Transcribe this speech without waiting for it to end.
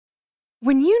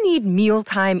When you need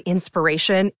mealtime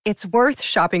inspiration, it's worth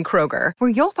shopping Kroger, where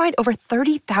you'll find over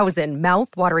 30,000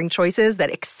 mouth-watering choices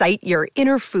that excite your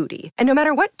inner foodie. And no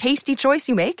matter what tasty choice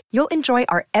you make, you'll enjoy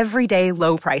our everyday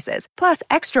low prices, plus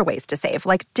extra ways to save,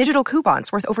 like digital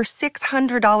coupons worth over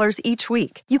 $600 each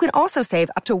week. You can also save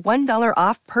up to $1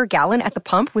 off per gallon at the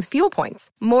pump with fuel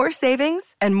points. More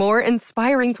savings and more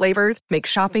inspiring flavors make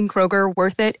shopping Kroger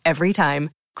worth it every time.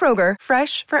 Kroger,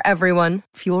 fresh for everyone.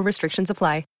 Fuel restrictions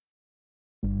apply.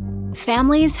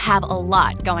 Families have a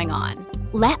lot going on.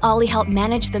 Let Ollie help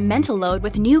manage the mental load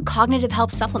with new cognitive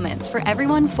help supplements for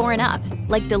everyone 4 and up,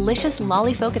 like delicious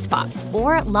Lolly Focus Pops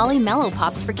or Lolly Mellow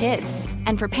Pops for kids.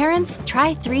 And for parents,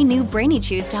 try 3 new Brainy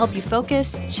Chews to help you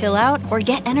focus, chill out, or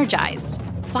get energized.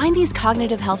 Find these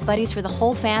cognitive health buddies for the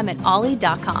whole fam at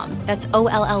ollie.com. That's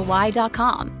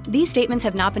OLLY.com. These statements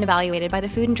have not been evaluated by the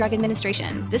Food and Drug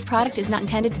Administration. This product is not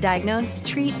intended to diagnose,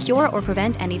 treat, cure, or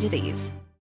prevent any disease.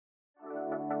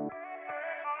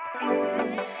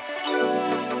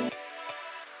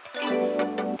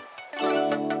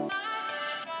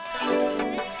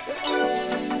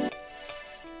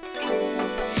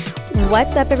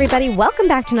 What's up, everybody? Welcome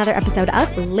back to another episode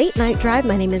of Late Night Drive.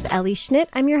 My name is Ellie Schnitt.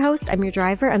 I'm your host. I'm your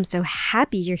driver. I'm so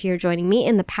happy you're here joining me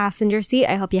in the passenger seat.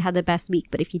 I hope you had the best week,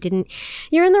 but if you didn't,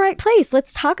 you're in the right place.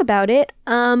 Let's talk about it.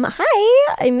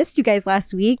 Hi. I missed you guys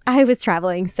last week. I was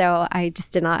traveling, so I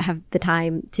just did not have the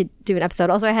time to do an episode.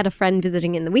 Also, I had a friend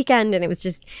visiting in the weekend, and it was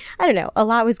just, I don't know, a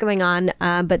lot was going on.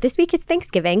 But this week it's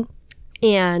Thanksgiving,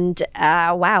 and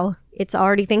wow, it's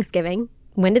already Thanksgiving.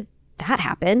 When did that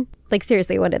happen? Like,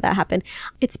 seriously, when did that happen?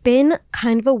 It's been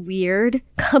kind of a weird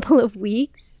couple of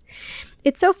weeks.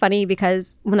 It's so funny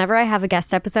because whenever I have a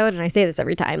guest episode, and I say this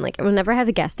every time, like whenever I have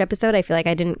a guest episode, I feel like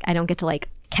I don't get to like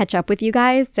catch up with you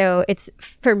guys. So it's,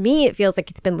 for me, it feels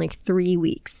like it's been like 3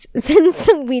 weeks since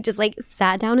we just like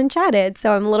sat down and chatted.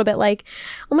 So I'm a little bit like,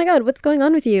 oh my God, what's going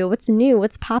on with you? What's new?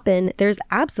 What's poppin'? There's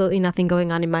absolutely nothing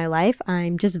going on in my life.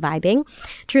 I'm just vibing.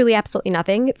 Truly, absolutely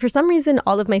nothing. For some reason,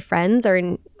 all of my friends are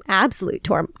in absolute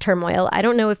turmoil. I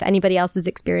don't know if anybody else is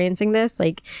experiencing this.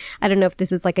 Like, I don't know if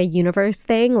this is like a universe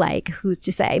thing, like who's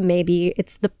to say, maybe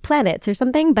it's the planets or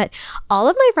something, but all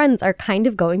of my friends are kind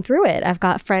of going through it. I've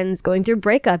got friends going through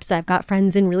breakups. I've got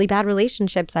friends in really bad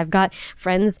relationships. I've got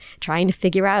friends trying to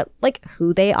figure out like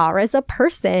who they are as a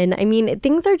person. I mean,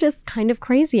 things are just kind of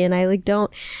crazy, and I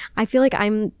feel like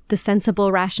I'm the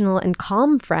sensible, rational, and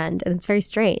calm friend, and it's very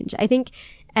strange. I think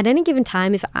at any given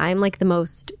time, if I'm like the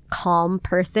most calm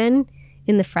person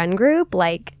in the friend group,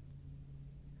 like,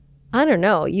 I don't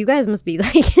know, you guys must be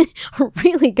like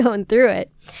really going through it.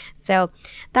 So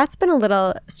that's been a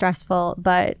little stressful,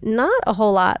 but not a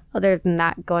whole lot other than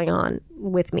that going on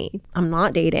with me. I'm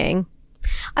not dating.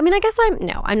 I mean, I guess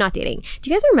I'm not dating. Do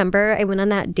you guys remember I went on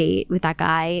that date with that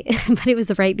guy, but it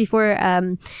was right before,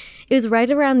 it was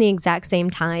right around the exact same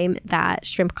time that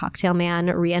Shrimp Cocktail Man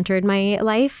re-entered my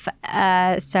life.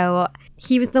 So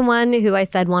he was the one who I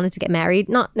said wanted to get married,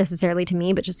 not necessarily to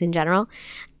me, but just in general.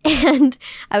 And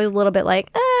I was a little bit like,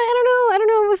 I don't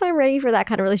know if I'm ready for that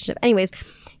kind of relationship. Anyways,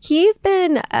 he's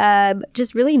been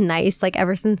just really nice, like,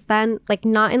 ever since then. Like,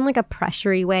 not in like a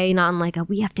pressury way, not in like a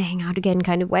we have to hang out again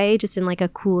kind of way, just in like a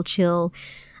cool, chill,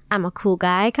 I'm a cool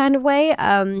guy kind of way.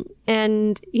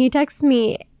 And he texts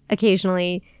me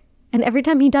occasionally, and every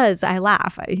time he does, I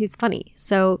laugh. He's funny.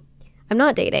 So I'm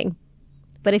not dating.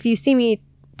 But if you see me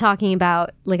talking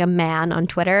about like a man on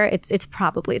Twitter, it's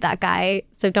probably that guy.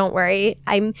 So don't worry.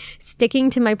 I'm sticking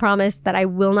to my promise that I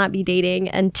will not be dating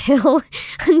until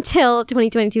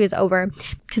 2022 is over,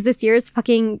 because this year is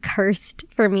fucking cursed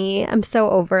for me. I'm so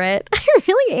over it. I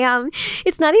really am.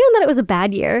 It's not even that it was a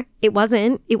bad year. It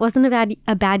wasn't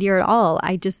a bad year at all.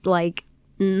 I just like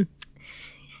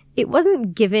it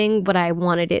wasn't giving what I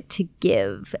wanted it to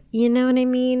give. You know what I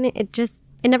mean? It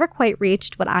never quite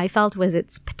reached what I felt was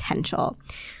its potential,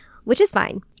 which is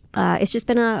fine. It's just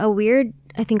been a weird,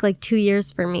 I think, like 2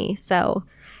 years for me. So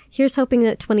here's hoping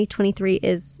that 2023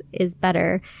 is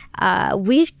better.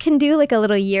 We can do like a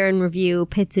little year in review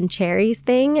pits and cherries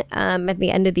thing at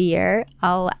the end of the year.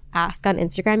 I'll ask on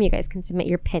Instagram. You guys can submit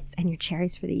your pits and your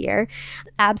cherries for the year.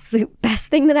 Absolute best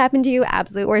thing that happened to you.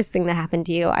 Absolute worst thing that happened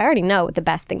to you. I already know what the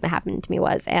best thing that happened to me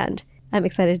was, and I'm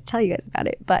excited to tell you guys about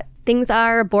it. But things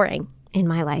are boring in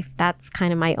my life. That's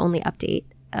kind of my only update.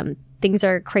 Things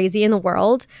are crazy in the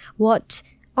world. What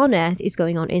on earth is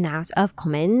going on in the House of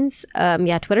Commons?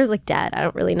 Yeah, Twitter's like dead. I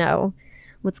don't really know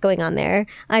what's going on there.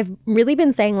 I've really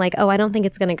been saying like, oh, I don't think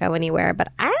it's going to go anywhere, but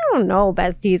I don't know,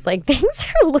 besties. Like, things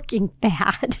are looking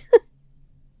bad.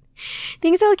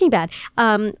 Things are looking bad.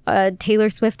 Taylor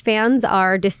Swift fans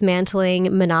are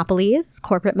dismantling monopolies,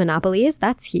 corporate monopolies.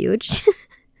 That's huge.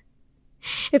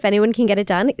 If anyone can get it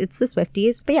done, it's the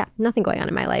Swifties. But yeah, nothing going on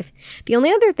in my life. The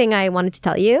only other thing I wanted to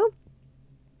tell you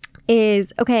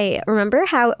is, okay, remember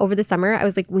how over the summer I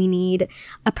was like, we need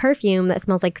a perfume that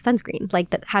smells like sunscreen,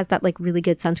 like that has that like really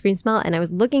good sunscreen smell. And I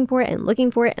was looking for it and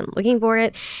looking for it and looking for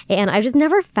it. And I just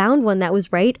never found one that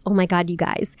was right. Oh my God, you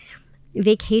guys.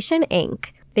 Vacation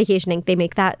Ink, they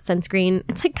make that sunscreen.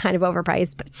 It's like kind of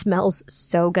overpriced, but it smells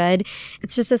so good.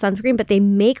 It's just a sunscreen, but they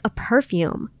make a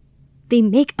perfume. They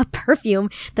make a perfume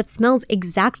that smells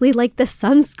exactly like the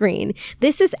sunscreen.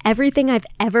 This is everything I've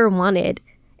ever wanted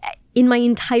in my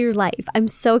entire life. I'm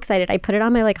so excited. I put it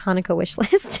on my like Hanukkah wish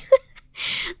list.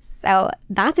 So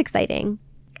that's exciting.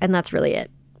 And that's really it.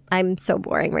 I'm so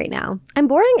boring right now. I'm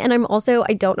boring, and I'm also,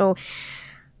 I don't know.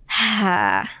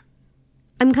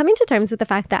 I'm coming to terms with the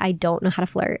fact that I don't know how to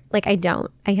flirt. Like, I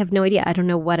have no idea. I don't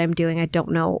know what I'm doing. I don't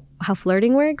know how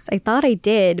flirting works. I thought I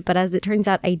did, but as it turns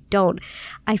out, I don't.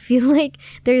 I feel like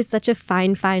there's such a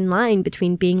fine line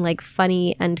between being like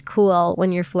funny and cool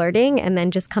when you're flirting and then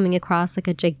just coming across like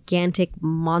a gigantic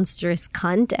monstrous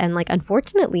cunt. And like,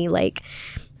 unfortunately, like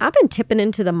I've been tipping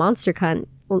into the monster cunt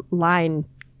line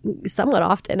somewhat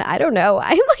often. I don't know.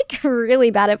 I'm like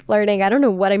really bad at flirting. I don't know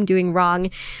what I'm doing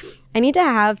wrong. I need to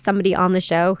have somebody on the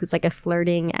show who's like a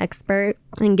flirting expert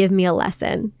and give me a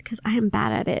lesson because I am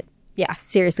bad at it. Yeah,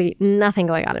 seriously, nothing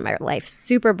going on in my life.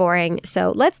 Super boring.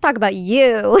 So let's talk about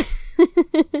you.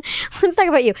 Let's talk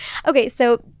about you. Okay,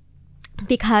 so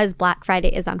because Black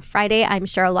Friday is on Friday, I'm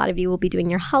sure a lot of you will be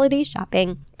doing your holiday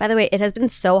shopping. By the way, it has been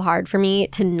so hard for me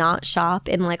to not shop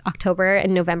in like October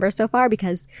and November so far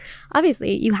because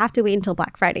obviously you have to wait until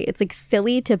Black Friday. It's like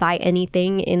silly to buy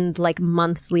anything in like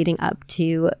months leading up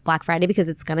to Black Friday because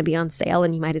it's going to be on sale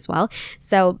and you might as well.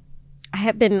 So I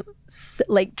have been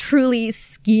like truly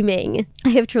scheming. I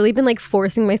have truly been like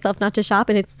forcing myself not to shop,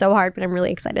 and it's so hard, but I'm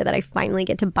really excited that I finally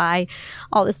get to buy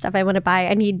all the stuff I want to buy.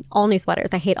 I need all new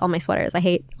sweaters. I hate all my sweaters. I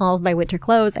hate all of my winter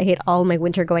clothes. I hate all of my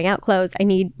winter going out clothes. I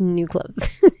need new clothes.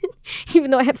 Even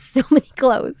though I have so many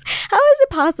clothes. How is it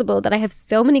possible that I have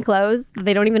so many clothes that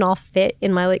they don't even all fit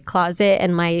in my like closet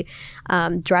and my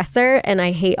dresser, and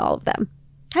I hate all of them?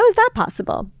 How is that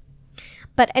possible?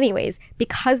 But anyways,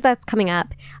 because that's coming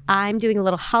up, I'm doing a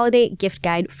little holiday gift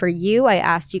guide for you. I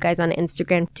asked you guys on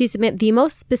Instagram to submit the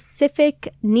most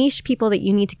specific niche people that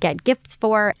you need to get gifts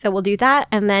for. So we'll do that.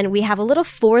 And then we have a little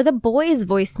for the boys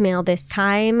voicemail this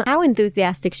time. How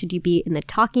enthusiastic should you be in the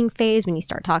talking phase when you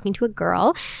start talking to a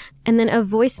girl? And then a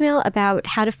voicemail about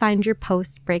how to find your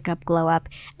post-breakup glow-up.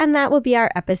 And that will be our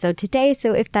episode today.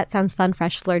 So if that sounds fun,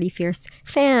 fresh, flirty, fierce,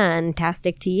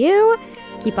 fantastic to you,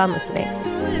 keep on listening.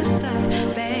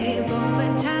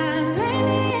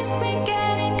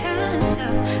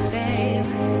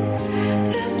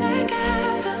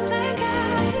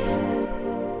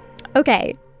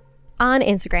 Okay. On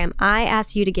Instagram, I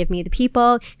asked you to give me the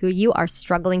people who you are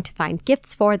struggling to find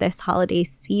gifts for this holiday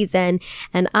season,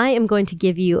 and I am going to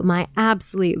give you my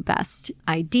absolute best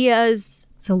ideas.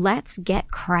 So let's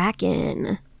get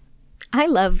cracking. I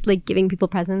love like giving people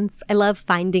presents. I love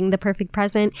finding the perfect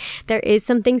present. There is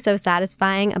something so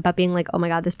satisfying about being like, oh my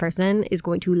God, this person is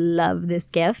going to love this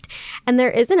gift. And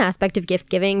there is an aspect of gift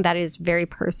giving that is very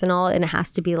personal, and it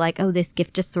has to be like, oh, this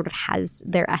gift just sort of has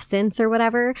their essence or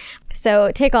whatever. So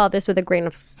take all this with a grain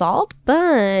of salt,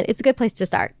 but it's a good place to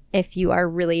start if you are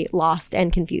really lost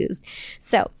and confused.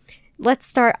 So let's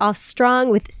start off strong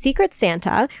with Secret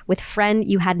Santa with friend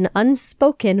you had an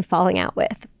unspoken falling out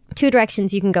with. Two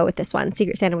directions you can go with this one.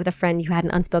 Secret Santa with a friend you had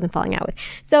an unspoken falling out with.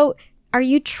 So are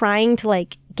you trying to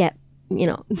like get,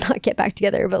 not get back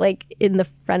together, but like in the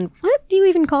friend, what do you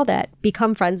even call that?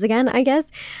 Become friends again, I guess.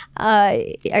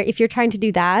 If you're trying to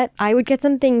do that, I would get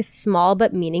something small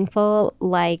but meaningful,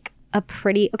 like a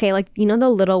pretty, like, the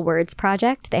Little Words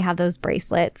Project. They have those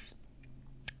bracelets.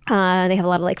 They have a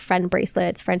lot of like friend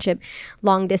bracelets, friendship,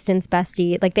 long distance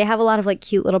bestie. Like they have a lot of like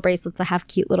cute little bracelets that have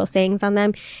cute little sayings on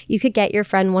them. You could get your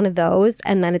friend one of those,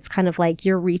 and then it's kind of like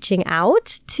you're reaching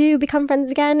out to become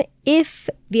friends again. If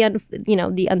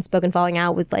the unspoken falling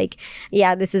out was like,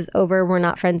 yeah, this is over, we're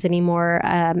not friends anymore,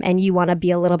 and you want to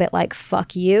be a little bit like,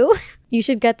 fuck you, you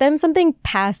should get them something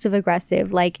passive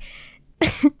aggressive, like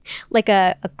like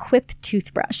a Quip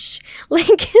toothbrush,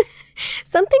 like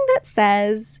something that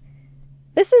says,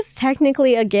 this is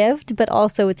technically a gift, but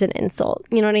also it's an insult.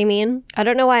 You know what I mean? I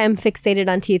don't know why I'm fixated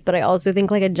on teeth, but I also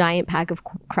think like a giant pack of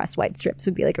Crest White strips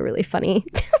would be like a really funny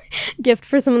gift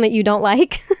for someone that you don't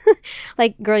like.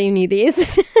 Like, girl, you need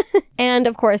these. And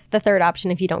of course, the third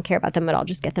option, if you don't care about them at all,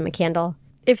 just get them a candle.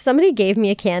 if somebody gave me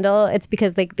a candle, it's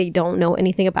because they don't know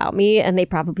anything about me and they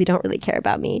probably don't really care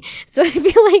about me. So I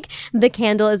feel like the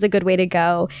candle is a good way to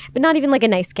go, but not even like a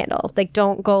nice candle. Like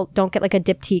don't get like a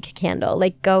diptyque candle.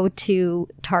 Like go to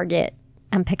Target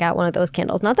and pick out one of those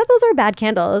candles. Not that those are bad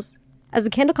candles. As a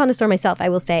candle connoisseur myself, I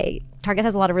will say Target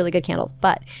has a lot of really good candles,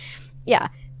 but yeah,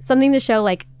 something to show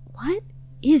like, what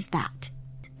is that?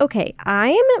 Okay, I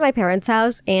am at my parents'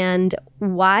 house, and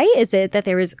why is it that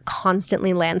there is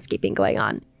constantly landscaping going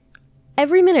on?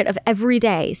 Every minute of every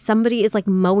day, somebody is like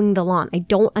mowing the lawn. I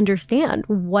don't understand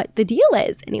what the deal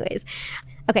is. Anyways,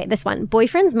 okay, this one.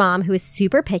 Boyfriend's mom who is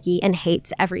super picky and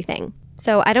hates everything.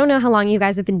 So I don't know how long you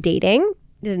guys have been dating.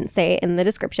 It didn't say it in the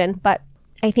description, but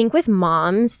I think with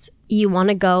moms, you want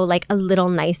to go like a little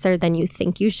nicer than you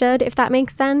think you should, if that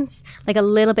makes sense. Like a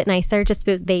little bit nicer just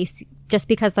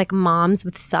because like moms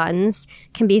with sons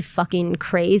can be fucking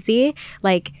crazy.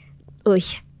 Like,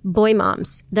 boy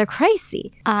moms, they're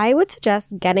crazy. I would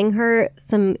suggest getting her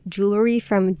some jewelry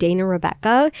from Dana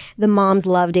Rebecca. The moms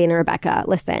love Dana Rebecca.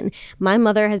 Listen, my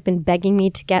mother has been begging me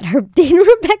to get her Dana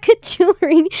Rebecca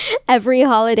jewelry every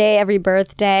holiday, every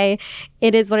birthday.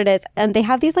 It is what it is. And they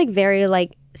have these like very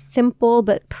like simple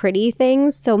but pretty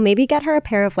things. So maybe get her a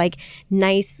pair of like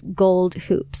nice gold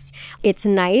hoops. It's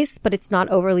nice, but it's not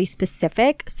overly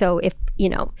specific. So if,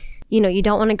 you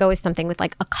don't want to go with something with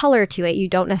like a color to it. You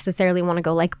don't necessarily want to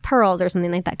go like pearls or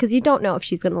something like that because you don't know if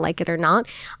she's going to like it or not.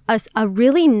 A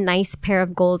really nice pair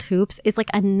of gold hoops is like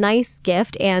a nice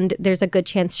gift and there's a good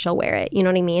chance she'll wear it. You know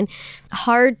what I mean?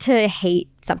 Hard to hate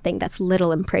something that's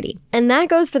little and pretty. And that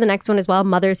goes for the next one as well.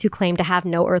 Mothers who claim to have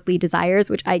no earthly desires,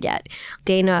 which I get.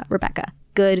 Dana Rebecca.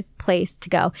 Good place to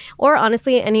go. Or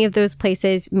honestly, any of those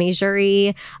places,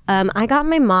 Mejuri. I got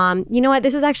my mom, you know what?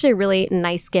 This is actually a really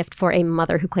nice gift for a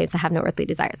mother who claims to have no earthly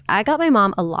desires. I got my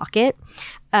mom a locket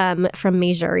from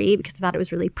Mejuri because I thought it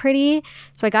was really pretty.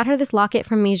 So I got her this locket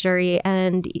from Mejuri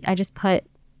and I just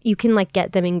you can like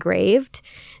get them engraved.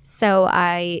 So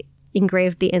I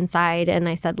engraved the inside and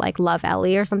I said like love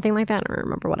Ellie or something like that. I don't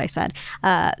remember what I said.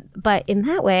 But in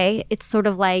that way, it's sort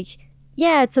of like,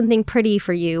 yeah, it's something pretty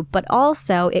for you, but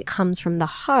also it comes from the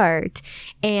heart.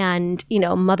 And,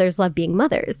 mothers love being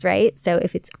mothers, right? So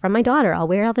if it's from my daughter, I'll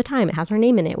wear it all the time. It has her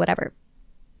name in it, whatever.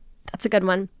 That's a good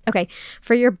one. Okay,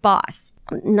 for your boss,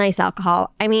 nice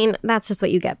alcohol. I mean, that's just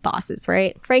what you get bosses,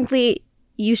 right? Frankly,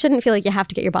 you shouldn't feel like you have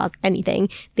to get your boss anything.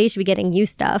 They should be getting you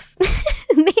stuff.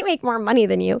 They make more money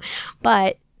than you.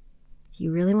 But if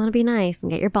you really want to be nice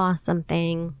and get your boss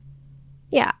something,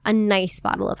 yeah, a nice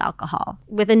bottle of alcohol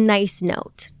with a nice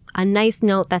note. A nice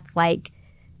note that's like,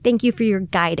 thank you for your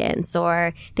guidance,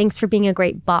 or thanks for being a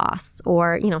great boss,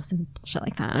 or, some bullshit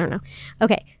like that. I don't know.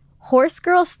 Okay. Horse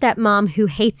girl stepmom who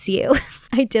hates you.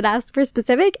 I did ask for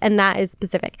specific, and that is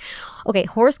specific. Okay.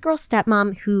 Horse girl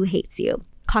stepmom who hates you.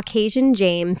 Caucasian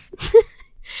James.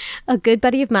 A good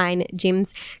buddy of mine,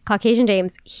 Caucasian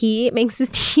James, he makes this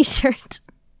t-shirt.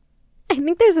 I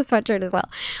think there's a sweatshirt as well.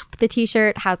 But the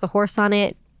t-shirt has a horse on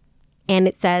it and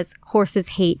it says, horses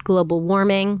hate global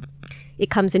warming. It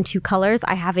comes in two colors.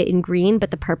 I have it in green,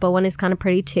 but the purple one is kind of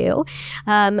pretty too.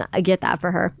 I get that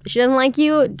for her. If she doesn't like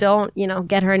you, don't,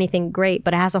 get her anything great,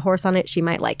 but it has a horse on it. She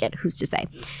might like it. Who's to say?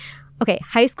 Okay.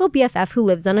 High school BFF who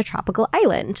lives on a tropical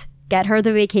island. Get her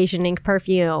the Vacation Ink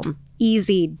perfume.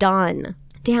 Easy. Done.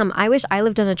 Damn, I wish I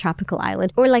lived on a tropical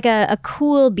island or like a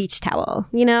cool beach towel,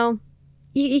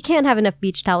 You can't have enough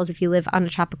beach towels if you live on a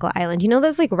tropical island. You know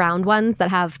those like round ones that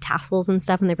have tassels and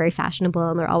stuff and they're very fashionable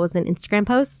and they're always in Instagram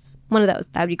posts? One of those.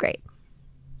 That would be great.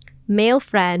 Male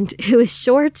friend who is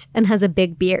short and has a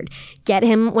big beard. Get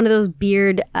him one of those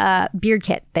beard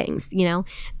kit things,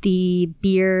 the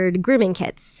beard grooming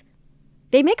kits.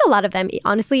 They make a lot of them.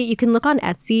 Honestly, you can look on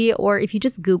Etsy or if you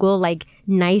just Google like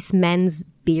nice men's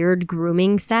beard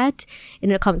grooming set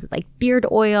and it comes with like beard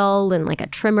oil and like a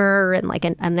trimmer and like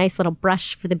a nice little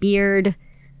brush for the beard.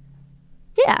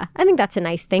 Yeah, I think that's a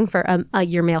nice thing for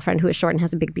your male friend who is short and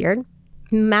has a big beard.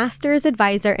 Master's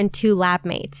advisor and 2 lab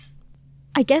mates.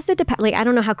 I guess it depends. Like, I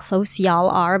don't know how close y'all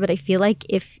are, but I feel like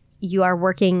if you are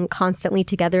working constantly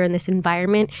together in this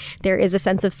environment, there is a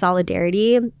sense of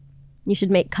solidarity. You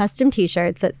should make custom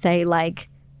t-shirts that say like,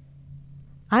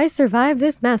 I survived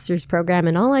this master's program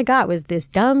and all I got was this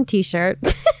dumb t-shirt.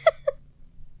 That's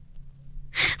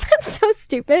so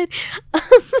stupid.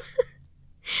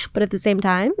 But at the same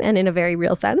time, and in a very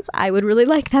real sense, I would really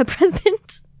like that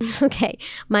present. Okay,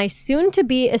 my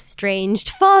soon-to-be estranged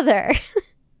father.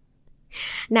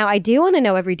 Now, I do want to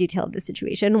know every detail of the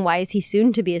situation. Why is he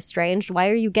soon to be estranged? Why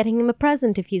are you getting him a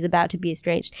present if he's about to be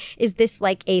estranged? Is this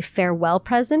like a farewell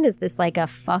present? Is this like a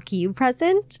fuck you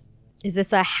present? Is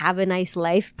this a have a nice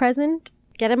life present?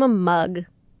 Get him a mug.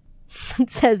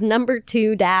 It says number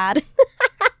 2 dad.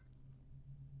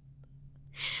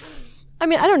 I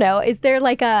mean, I don't know. Is there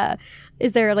like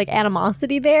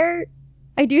animosity there?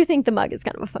 I do think the mug is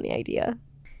kind of a funny idea.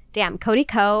 Damn, Cody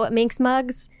Co makes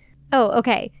mugs. Oh,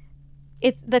 okay.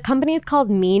 The company is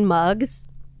called Mean Mugs.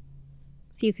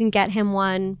 So you can get him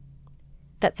one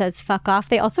that says fuck off.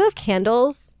 They also have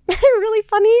candles. They're really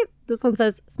funny. This one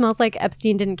says smells like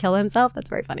Epstein didn't kill himself.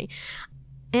 That's very funny.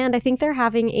 And I think they're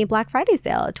having a Black Friday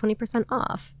sale at 20%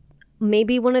 off.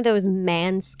 Maybe one of those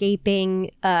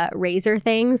manscaping razor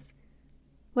things.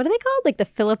 What are they called? Like the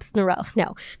Philips Norel.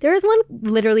 No, there is one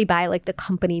literally by like the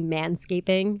company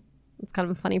Manscaping. It's kind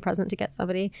of a funny present to get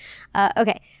somebody.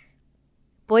 Okay.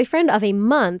 Boyfriend of a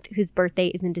month whose birthday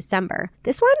is in December.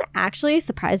 This one, actually,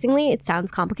 surprisingly, it sounds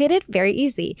complicated. Very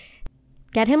easy.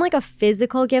 Get him like a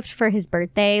physical gift for his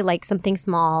birthday, like something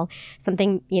small,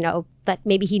 something, that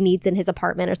maybe he needs in his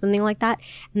apartment or something like that.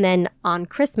 And then on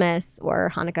Christmas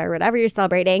or Hanukkah or whatever you're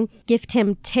celebrating, gift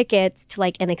him tickets to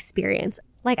like an experience.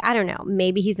 Like, I don't know,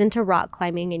 maybe he's into rock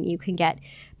climbing and you can get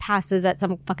passes at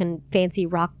some fucking fancy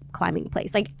rock climbing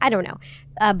place. Like, I don't know.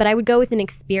 But I would go with an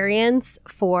experience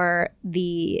for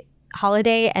the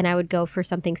holiday, and I would go for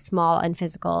something small and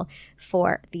physical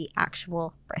for the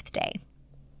actual birthday.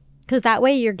 Because that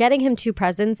way you're getting him 2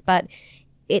 presents, but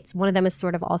one of them is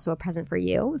sort of also a present for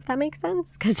you, if that makes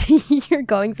sense. Because you're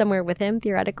going somewhere with him,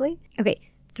 theoretically. Okay.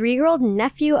 3-year-old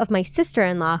nephew of my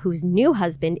sister-in-law whose new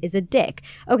husband is a dick.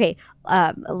 Okay,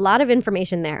 a lot of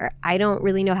information there. I don't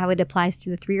really know how it applies to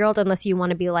the 3-year-old unless you want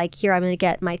to be like, here, I'm going to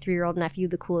get my 3-year-old nephew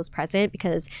the coolest present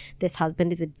because this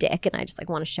husband is a dick and I just like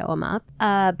want to show him up.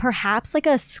 Perhaps like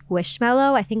a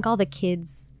squishmallow. I think all the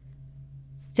kids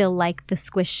still like the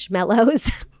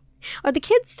squishmallows. Are the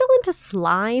kids still into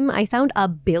slime? I sound a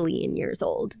billion years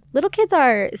old. Little kids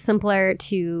are simpler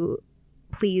to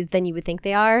please than you would think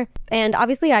they are. And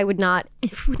obviously I would not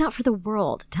for the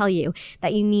world tell you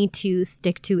that you need to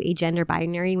stick to a gender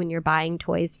binary when you're buying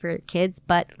toys for kids.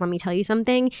 But let me tell you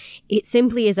something. It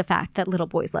simply is a fact that little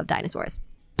boys love dinosaurs.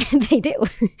 They do.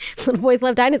 Little boys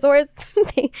love dinosaurs.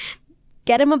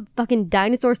 Get him a fucking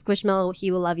dinosaur squishmallow.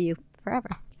 He will love you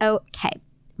forever. Okay.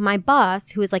 My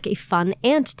boss, who is like a fun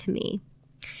aunt to me,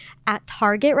 at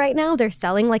Target right now, they're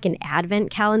selling like an advent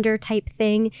calendar type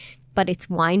thing, but it's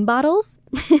wine bottles.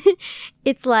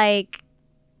 It's like,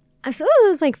 I saw it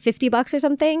was like $50 or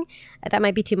something. That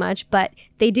might be too much, but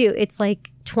they do. It's like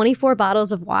 24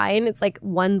 bottles of wine. It's like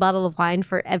 1 bottle of wine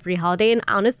for every holiday. And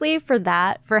honestly,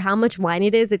 for how much wine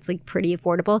it is, it's like pretty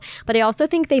affordable. But I also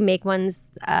think they make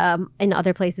ones in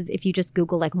other places. If you just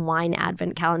Google like wine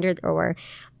advent calendar, or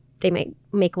they might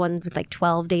make one with like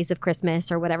 12 days of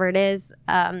Christmas or whatever it is.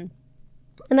 And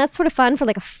that's sort of fun for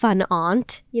like a fun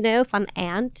aunt, fun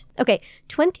aunt. Okay,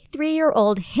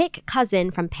 23-year-old hick cousin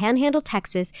from Panhandle,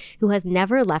 Texas, who has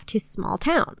never left his small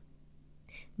town.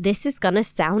 This is going to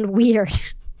sound weird.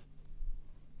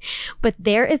 But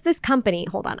there is this company,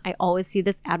 hold on, I always see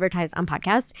this advertised on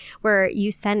podcasts, where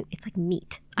it's like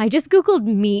meat. I just Googled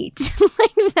meat.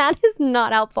 Like, that is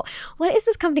not helpful. What is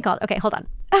this company called? Okay, hold on.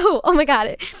 Oh my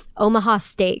God. Omaha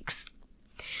Steaks.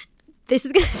 This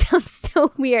is going to sound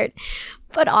so weird.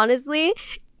 But honestly,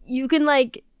 you can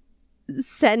like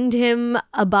send him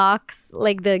a box,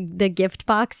 like the gift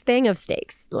box thing of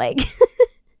steaks. Like,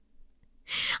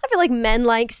 I feel like men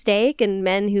like steak, and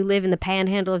men who live in the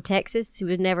panhandle of Texas who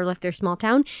have never left their small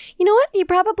town, you know what? He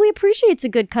probably appreciates a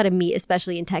good cut of meat,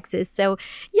 especially in Texas. So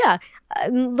yeah,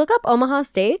 look up Omaha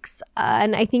Steaks.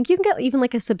 And I think you can get even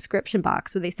like a subscription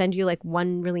box where they send you like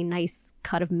one really nice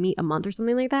cut of meat a month or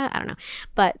something like that. I don't know.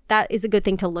 But that is a good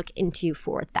thing to look into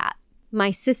for that.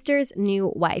 My sister's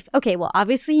new wife. Okay, well,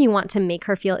 obviously you want to make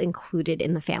her feel included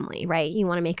in the family, right? You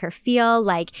want to make her feel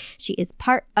like she is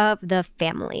part of the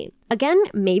family. Again,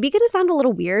 maybe going to sound a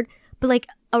little weird, but like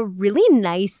a really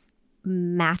nice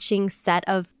matching set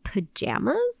of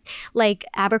pajamas. Like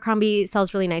Abercrombie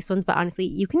sells really nice ones, but honestly,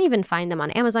 you can even find them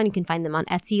on Amazon. You can find them on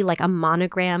Etsy, like a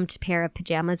monogrammed pair of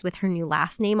pajamas with her new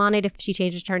last name on it if she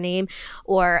changes her name,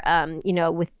 or,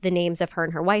 with the names of her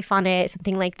and her wife on it,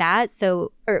 something like that.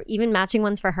 So, or even matching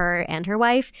ones for her and her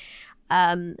wife.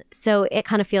 So it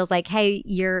kind of feels like, hey,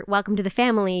 you're welcome to the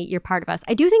family. You're part of us.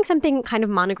 I do think something kind of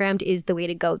monogrammed is the way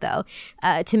to go, though,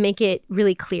 to make it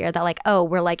really clear that like, oh,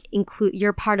 we're like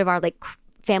you're part of our like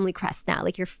family crest now.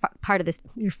 Like you're part of this.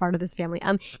 You're part of this family.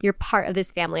 You're part of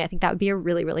this family. I think that would be a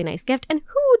really, really nice gift. And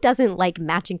who doesn't like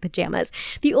matching pajamas?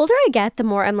 The older I get, the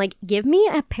more I'm like, give me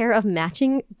a pair of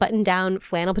matching button-down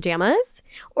flannel pajamas,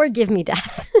 or give me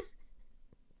death,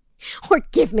 or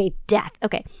give me death.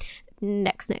 Okay.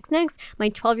 Next. My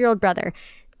 12-year-old brother.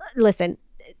 Listen,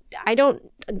 I don't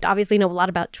obviously know a lot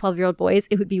about 12-year-old boys.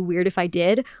 It would be weird if I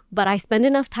did, but I spend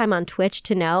enough time on Twitch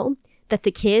to know that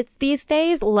the kids these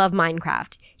days love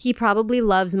Minecraft. He probably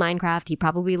loves Minecraft. He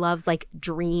probably loves like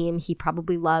Dream. He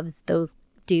probably loves those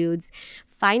dudes.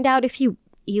 Find out if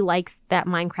he likes that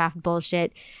Minecraft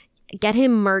bullshit. Get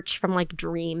him merch from like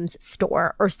Dream's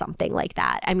store or something like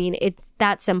that. I mean, it's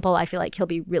that simple. I feel like he'll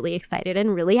be really excited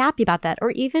and really happy about that.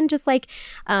 Or even just like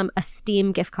a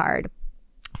Steam gift card.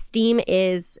 Steam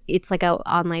it's like an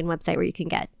online website where you can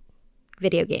get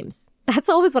video games. That's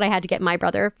always what I had to get my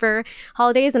brother for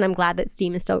holidays, and I'm glad that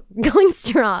Steam is still going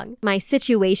strong. My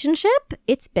situationship,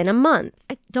 it's been a month.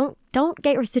 Don't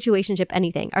get your situationship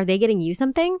anything. Are they getting you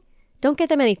something? Don't get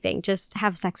them anything. Just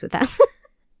have sex with them.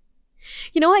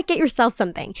 You know what? Get yourself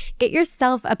something. Get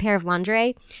yourself a pair of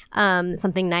lingerie,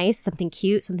 something nice, something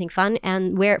cute, something fun,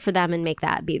 and wear it for them and make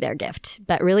that be their gift.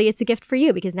 But really, it's a gift for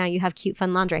you because now you have cute,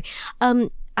 fun lingerie.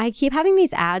 I keep having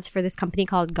these ads for this company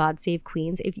called God Save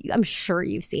Queens. I'm sure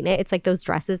you've seen it. It's like those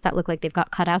dresses that look like they've got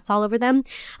cutouts all over them.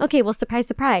 Okay, well, surprise,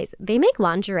 surprise. They make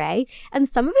lingerie, and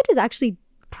some of it is actually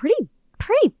pretty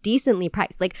decently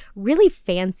priced. Like really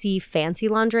fancy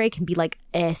lingerie can be like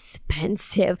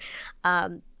expensive.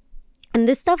 And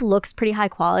this stuff looks pretty high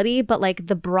quality, but like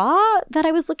the bra that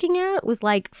I was looking at was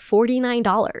like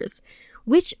 $49,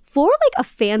 which for like a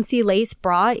fancy lace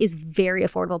bra is very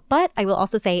affordable. But I will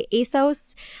also say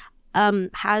ASOS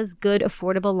has good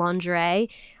affordable lingerie.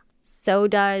 So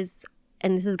does,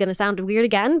 and this is going to sound weird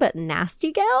again, but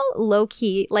Nasty Gal, low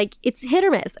key, like it's hit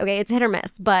or miss. Okay, it's hit or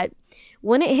miss, but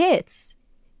when it hits,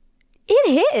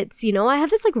 you know. I have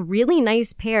this like really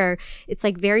nice pair. It's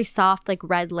like very soft, like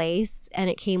red lace, and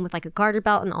it came with like a garter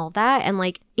belt and all that. And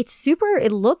like it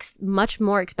looks much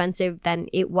more expensive than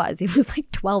it was. It was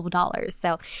like $12.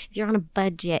 So if you're on a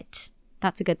budget,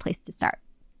 that's a good place to start.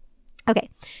 Okay,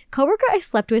 coworker I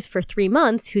slept with for 3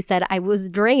 months who said I was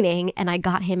draining and I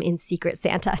got him in Secret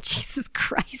Santa. Jesus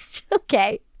Christ.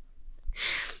 Okay.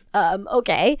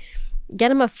 Okay.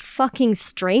 Get him a fucking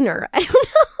strainer. I don't know.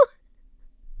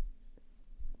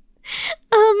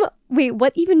 Wait,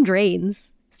 what even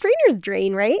drains? Strainers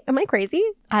drain, right? Am I crazy?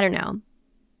 I don't know.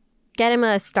 Get him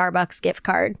a Starbucks gift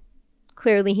card.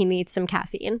 Clearly he needs some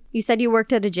caffeine. You said you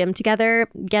worked at a gym together.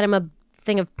 Get him a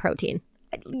thing of protein.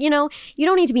 You know, you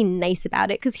don't need to be nice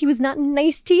about it because he was not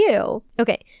nice to you.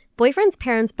 Okay, boyfriend's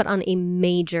parents, but on a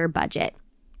major budget.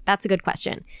 That's a good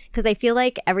question because I feel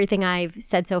like everything I've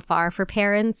said so far for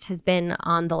parents has been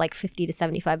on the like $50 to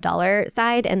 $75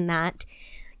 side, and that,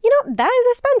 you know, that is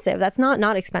expensive. That's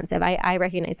not expensive. I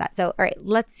recognize that. So, all right,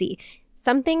 let's see.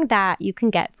 Something that you can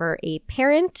get for a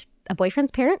parent, a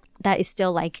boyfriend's parent, that is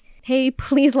still like, hey,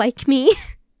 please like me,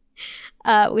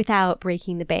 without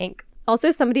breaking the bank. Also,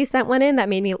 somebody sent one in that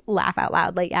made me laugh out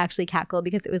loud, like actually cackle,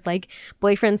 because it was like,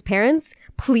 boyfriend's parents,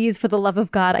 please, for the love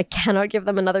of God, I cannot give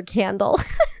them another candle.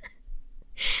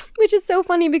 Which is so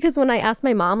funny because when I asked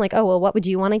my mom, like, oh, well, what would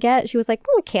you want to get? She was like,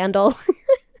 oh, a candle.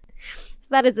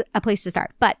 That is a place to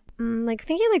start. But like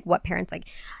thinking like what parents like,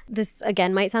 this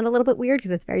again might sound a little bit weird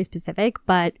because it's very specific,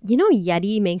 but you know,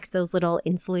 Yeti makes those little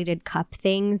insulated cup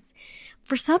things.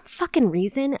 For some fucking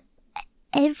reason,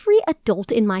 every adult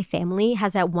in my family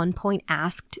has at one point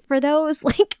asked for those,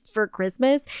 like for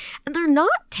Christmas, and they're not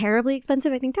terribly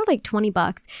expensive. I think they're like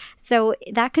 $20. So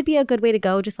that could be a good way to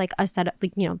go. Just like a set of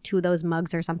like, you know, 2 of those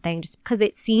mugs or something, just because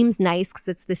it seems nice, because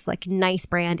it's this like nice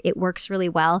brand. It works really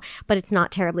well, but it's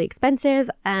not terribly expensive.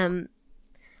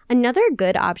 Another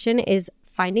good option is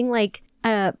finding like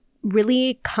a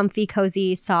really comfy,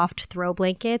 cozy, soft throw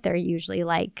blanket. They're usually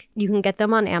like, you can get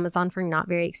them on Amazon for not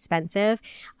very expensive,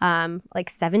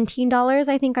 like $17.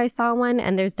 I think I saw one,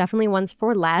 and there's definitely ones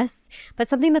for less, but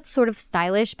something that's sort of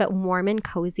stylish but warm and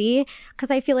cozy, because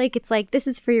I feel like it's like, this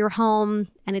is for your home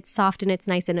and it's soft and it's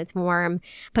nice and it's warm,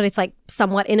 but it's like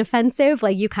somewhat inoffensive.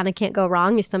 Like you kind of can't go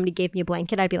wrong. If somebody gave me a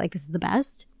blanket, I'd be like, this is the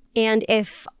best. And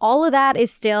if all of that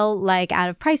is still like out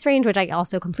of price range, which I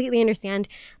also completely understand,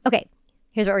 okay,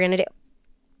 here's what we're going to do.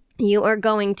 You are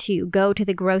going to go to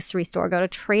the grocery store, go to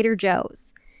Trader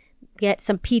Joe's, get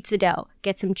some pizza dough,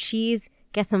 get some cheese,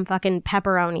 get some fucking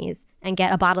pepperonis, and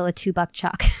get a bottle of $2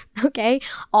 Chuck. Okay?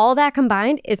 All that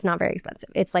combined, it's not very expensive.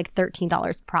 It's like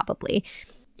 $13 probably.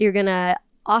 You're going to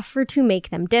offer to make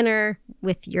them dinner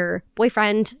with your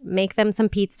boyfriend, make them some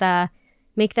pizza,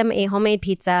 make them a homemade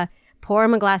pizza, pour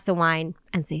them a glass of wine,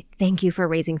 and say, thank you for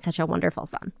raising such a wonderful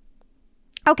son.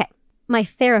 Okay. My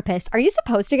therapist. Are you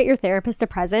supposed to get your therapist a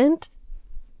present?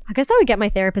 I guess I would get my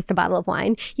therapist a bottle of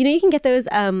wine. You know, you can get those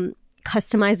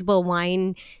customizable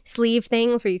wine sleeve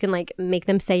things where you can like make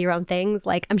them say your own things.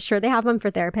 Like I'm sure they have them for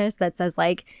therapists that says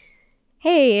like,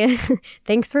 hey,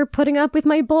 thanks for putting up with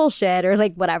my bullshit, or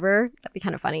like whatever. That'd be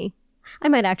kind of funny. I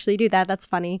might actually do that. That's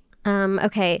funny.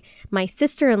 Okay, my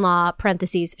sister-in-law,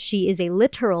 parentheses, she is a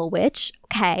literal witch.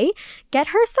 Okay, get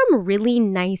her some really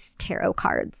nice tarot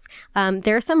cards.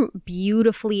 There are some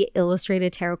beautifully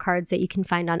illustrated tarot cards that you can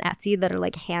find on Etsy that are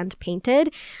like hand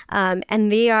painted.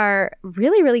 And they are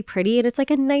really, really pretty. And it's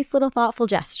like a nice little thoughtful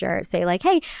gesture. Say like,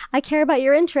 hey, I care about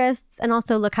your interests. And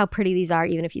also look how pretty these are,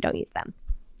 even if you don't use them.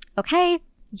 Okay,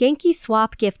 Yankee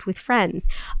swap gift with friends.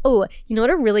 Oh, you know what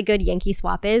a really good Yankee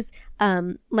swap is?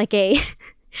 Like a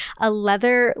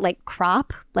leather like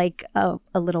crop, like a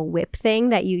little whip thing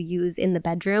that you use in the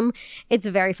bedroom. It's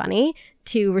very funny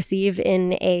to receive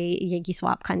in a Yankee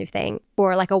swap kind of thing,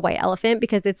 or like a white elephant,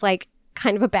 because it's like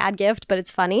kind of a bad gift, but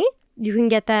it's funny. You can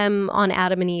get them on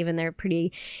Adam and Eve and they're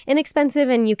pretty inexpensive,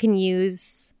 and you can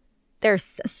use,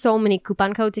 there's so many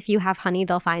coupon codes. If you have Honey,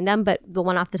 they'll find them, but the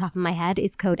one off the top of my head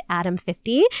is code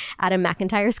Adam50, Adam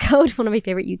McIntyre's code, one of my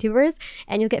favorite YouTubers,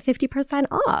 and you'll get 50%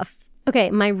 off.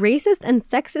 Okay, my racist and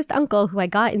sexist uncle who I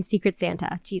got in Secret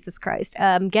Santa. Jesus Christ.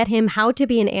 Get him How to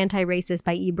Be an Anti-Racist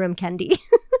by Ibram Kendi.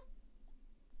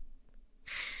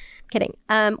 Kidding.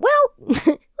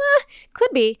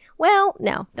 Could be. Well,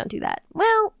 no, don't do that.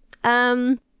 Well,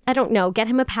 I don't know. Get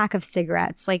him a pack of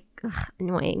cigarettes. Like,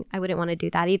 annoying. I wouldn't want to do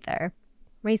that either.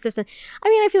 Racist.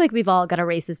 I feel like we've all got a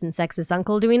racist and sexist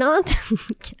uncle, do we not?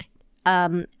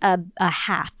 A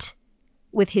hat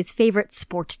with his favorite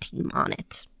sport team on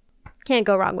it. Can't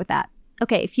go wrong with that.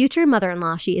 Okay, future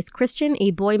mother-in-law. She is Christian, a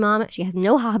boy mom. She has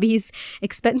no hobbies,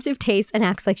 expensive tastes, and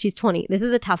acts like she's 20. This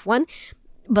is a tough one,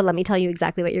 but let me tell you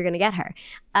exactly what you're going to get her.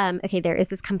 Okay, there is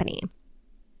this company.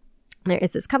 There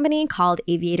is this company called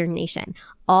Aviator Nation.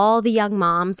 All the young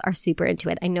moms are super into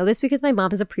it. I know this because my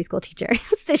mom is a preschool teacher.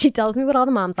 So she tells me what all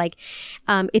the moms like.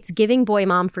 It's giving boy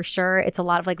mom for sure. It's a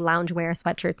lot of like loungewear,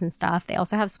 sweatshirts and stuff. They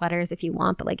also have sweaters if you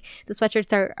want, but like the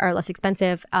sweatshirts are less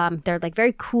expensive. They're like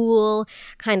very cool,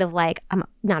 kind of like, I'm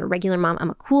not a regular mom, I'm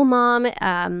a cool mom.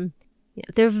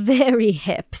 They're very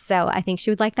hip. So I think she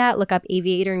would like that. Look up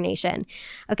Aviator Nation.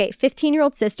 Okay,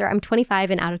 15-year-old sister. I'm 25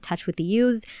 and out of touch with the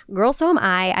youths. Girl, so am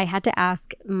I. I had to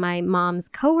ask my mom's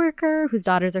coworker, whose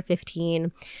daughters are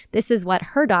 15. This is what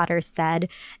her daughters said.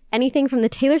 Anything from the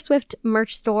Taylor Swift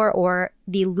merch store or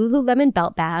the Lululemon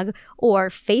belt bag, or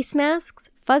face masks,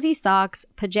 fuzzy socks,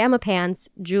 pajama pants,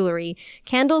 jewelry,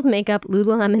 candles, makeup,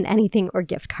 Lululemon, anything, or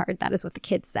gift card. That is what the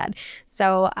kids said.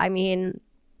 So,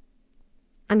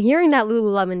 I'm hearing that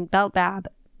Lululemon belt bag,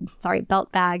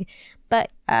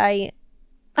 but I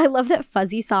love that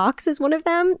fuzzy socks is one of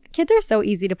them. Kids are so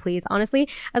easy to please, honestly.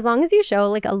 As long as you show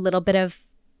like a little bit of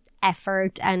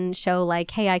effort and show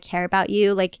like, hey, I care about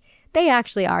you, like they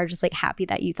actually are just like happy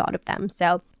that you thought of them.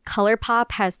 So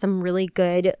ColourPop has some really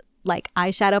good like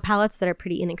eyeshadow palettes that are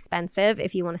pretty inexpensive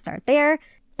if you want to start there.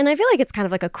 And I feel like it's kind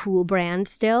of like a cool brand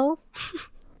still.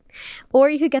 Or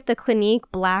you could get the Clinique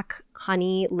Black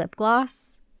Honey lip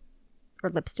gloss. Or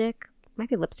lipstick. Might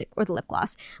be lipstick or the lip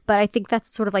gloss. But I think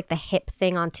that's sort of like the hip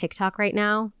thing on TikTok right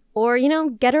now. Or,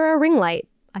 get her a ring light.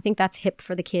 I think that's hip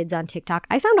for the kids on TikTok.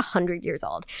 I sound 100 years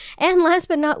old. And last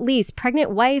but not least, pregnant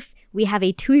wife. We have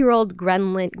a 2-year-old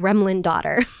gremlin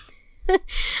daughter.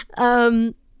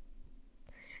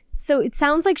 So it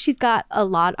sounds like she's got a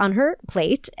lot on her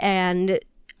plate. And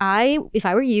if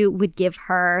I were you, would give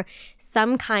her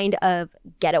some kind of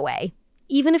getaway.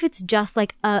 Even if it's just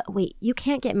like, wait, you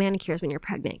can't get manicures when you're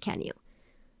pregnant, can you?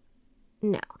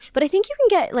 No. But I think you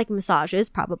can get like massages,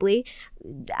 probably.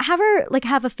 Have her like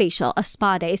have a facial, a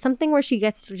spa day, something where she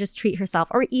gets to just treat herself.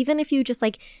 Or even if you just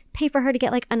like pay for her to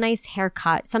get like a nice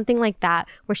haircut, something like that,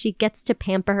 where she gets to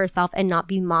pamper herself and not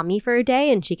be mommy for a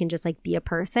day and she can just like be a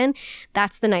person.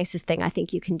 That's the nicest thing I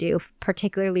think you can do,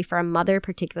 particularly for a mother,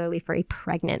 particularly for a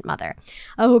pregnant mother.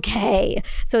 Okay.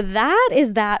 So that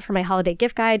is that for my holiday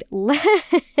gift guide.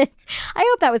 I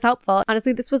hope that was helpful.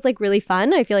 Honestly, this was like really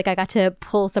fun. I feel like I got to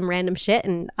pull some random shit,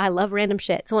 and I love random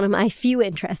shit. It's one of my few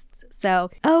interests. So,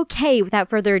 okay, without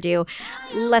further ado,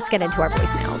 let's get into our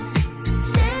voicemails.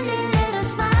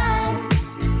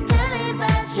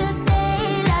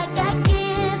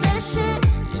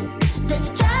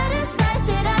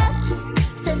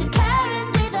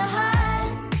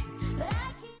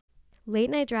 Late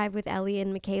Night Drive with Ellie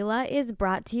and Michaela is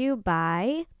brought to you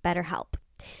by BetterHelp.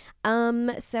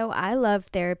 So I love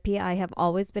therapy. I have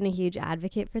always been a huge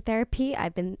advocate for therapy.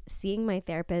 I've been seeing my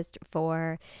therapist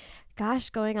for,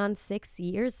 going on 6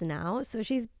 years now. So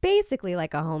she's basically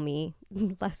like a homie,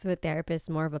 less of a therapist,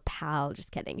 more of a pal.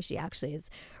 Just kidding. She actually is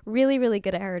really, really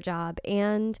good at her job.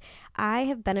 And I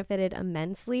have benefited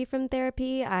immensely from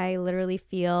therapy. I literally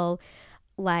feel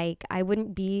like I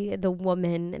wouldn't be the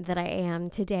woman that I am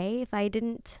today if I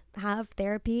didn't have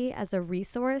therapy as a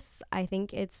resource. I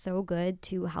think it's so good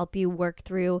to help you work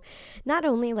through not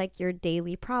only like your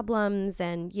daily problems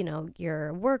and, you know,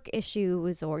 your work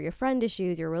issues or your friend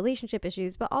issues, your relationship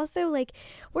issues, but also like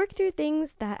work through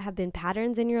things that have been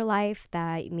patterns in your life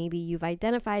that maybe you've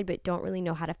identified but don't really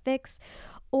know how to fix,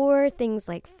 or things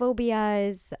like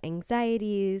phobias,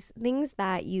 anxieties, things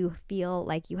that you feel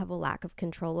like you have a lack of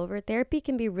control over. Therapy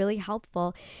can be really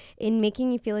helpful in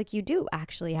making you feel like you do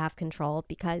actually have control,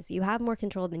 because you have more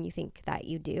control than you think that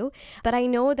you do. But I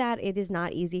know that it is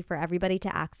not easy for everybody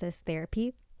to access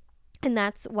therapy. And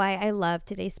that's why I love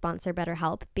today's sponsor,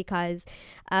 BetterHelp, because,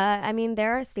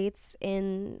 there are states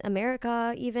in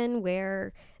America even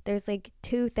where there's like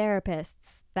 2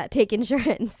 therapists that take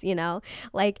insurance, you know?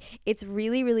 Like, it's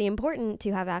really, really important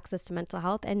to have access to mental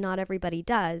health, and not everybody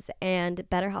does. And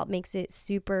BetterHelp makes it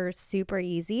super, super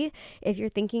easy. If you're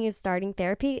thinking of starting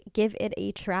therapy, give it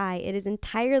a try. It is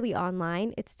entirely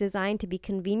online. It's designed to be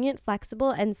convenient, flexible,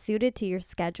 and suited to your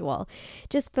schedule.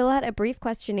 Just fill out a brief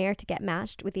questionnaire to get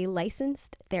matched with a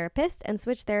licensed therapist and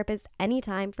switch therapists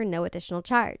anytime for no additional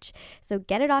charge. So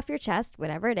get it off your chest,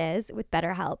 whatever it is, with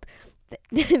BetterHelp.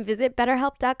 Visit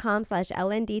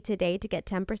betterhelp.com/LND today to get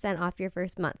 10% off your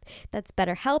first month. That's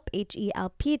BetterHelp,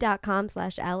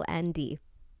 HELP.com/LND.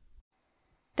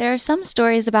 There are some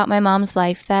stories about my mom's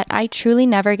life that I truly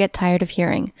never get tired of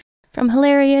hearing. From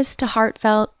hilarious to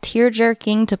heartfelt,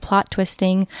 tear-jerking to plot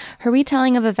twisting, her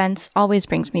retelling of events always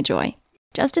brings me joy.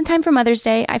 Just in time for Mother's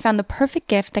Day, I found the perfect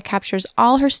gift that captures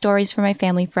all her stories for my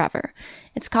family forever.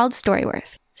 It's called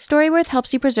Storyworth. Storyworth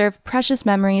helps you preserve precious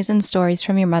memories and stories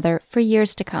from your mother for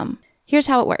years to come. Here's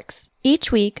how it works.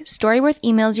 Each week, Storyworth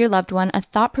emails your loved one a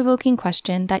thought-provoking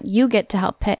question that you get to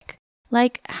help pick.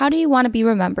 Like, how do you want to be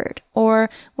remembered? Or,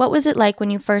 what was it like when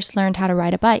you first learned how to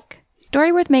ride a bike?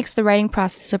 Storyworth makes the writing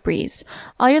process a breeze.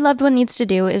 All your loved one needs to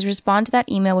do is respond to that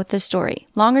email with the story.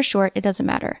 Long or short, it doesn't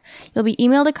matter. You'll be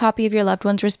emailed a copy of your loved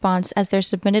one's response as they're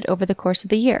submitted over the course of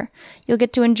the year. You'll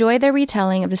get to enjoy their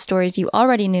retelling of the stories you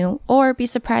already knew, or be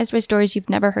surprised by stories you've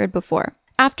never heard before.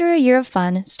 After a year of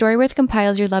fun, Storyworth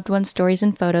compiles your loved one's stories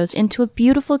and photos into a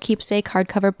beautiful keepsake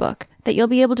hardcover book that you'll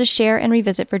be able to share and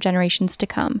revisit for generations to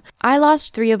come. I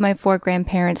lost 3 of my 4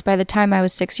 grandparents by the time I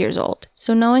was 6 years old,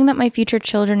 so knowing that my future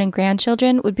children and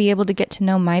grandchildren would be able to get to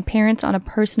know my parents on a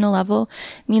personal level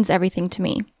means everything to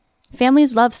me.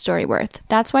 Families love Storyworth.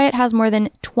 That's why it has more than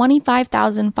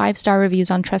 25,000 5-star reviews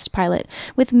on Trustpilot,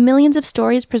 with millions of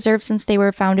stories preserved since they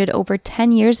were founded over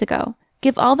 10 years ago.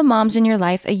 Give all the moms in your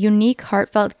life a unique,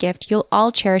 heartfelt gift you'll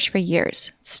all cherish for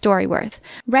years. Storyworth.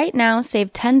 Right now,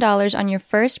 save $10 on your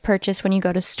first purchase when you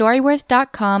go to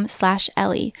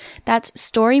storyworth.com/Ellie. That's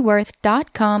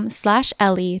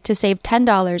storyworth.com/Ellie to save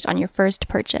 $10 on your first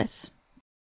purchase.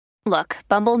 Look,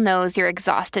 Bumble knows you're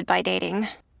exhausted by dating.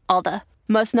 All the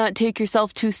must not take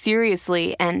yourself too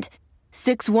seriously and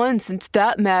 6'1" since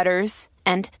that matters.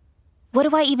 And what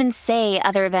do I even say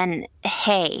other than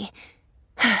hey?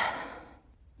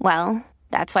 Well,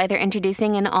 that's why they're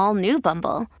introducing an all-new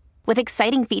Bumble, with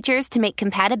exciting features to make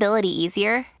compatibility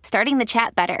easier, starting the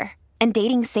chat better, and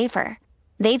dating safer.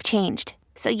 They've changed,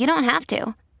 so you don't have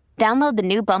to. Download the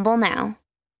new Bumble now.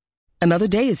 Another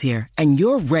day is here, and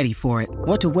you're ready for it.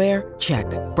 What to wear? Check.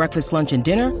 Breakfast, lunch, and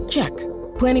dinner? Check.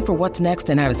 Planning for what's next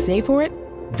and how to save for it?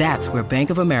 That's where Bank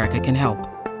of America can help.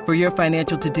 For your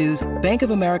financial to-dos, Bank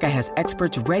of America has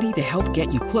experts ready to help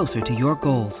get you closer to your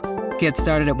goals. Get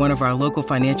started at one of our local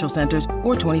financial centers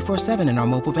or 24/7 in our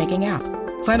mobile banking app.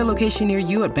 Find a location near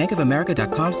you at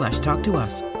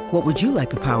bankofamerica.com/talktous. What would you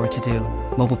like the power to do?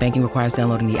 Mobile banking requires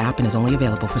downloading the app and is only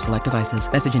available for select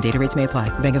devices. Message and data rates may apply.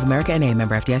 Bank of America N.A.,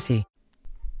 member FDIC.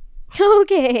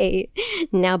 Okay,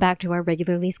 now back to our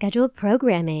regularly scheduled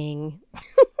programming.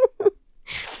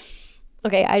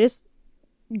 Okay, I just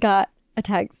got a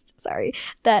text,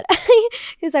 that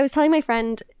because I was telling my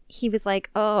friend, he was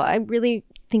like, oh, I really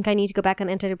think I need to go back on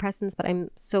antidepressants, but I'm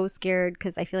so scared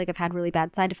because I feel like I've had really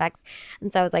bad side effects.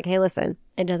 And so I was like, hey, listen,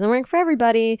 it doesn't work for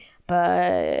everybody,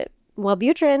 but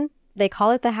Wellbutrin, they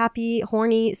call it the happy,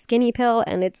 horny, skinny pill,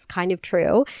 and it's kind of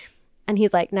true. And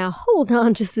he's like, now hold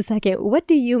on just a second. What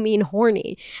do you mean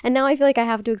horny? And now I feel like I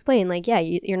have to explain, like, yeah,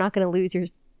 you're not going to lose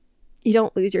you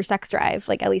don't lose your sex drive.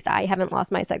 Like, at least I haven't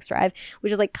lost my sex drive,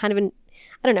 which is like kind of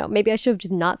I don't know, maybe I should have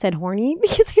just not said horny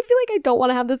because I feel like I don't want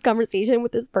to have this conversation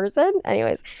with this person.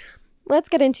 Anyways, let's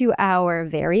get into our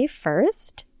very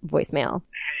first voicemail.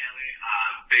 Hey, Ellie.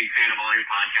 Big fan of all your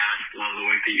podcasts. Love the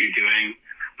work that you're doing.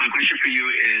 My question for you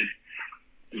is,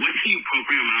 what's the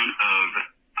appropriate amount of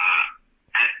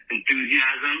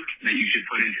enthusiasm that you should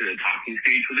put into the talking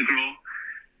stage with a girl?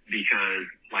 because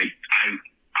like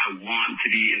I want to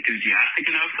be enthusiastic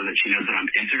enough so that she knows that I'm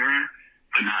into her,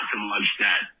 but not so much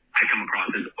that I come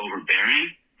across as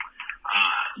overbearing.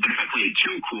 But if I play it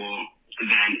too cool,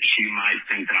 then she might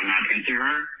think that I'm not into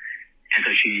her, and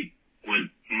so she would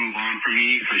move on from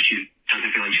me, so she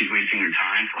doesn't feel like she's wasting her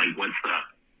time. So like, what's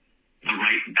the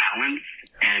right balance?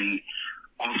 And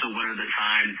also, what are the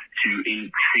times to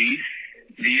increase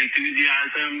the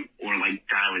enthusiasm or like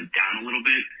dial it down a little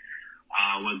bit?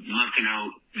 Would love to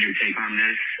know your take on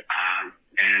this.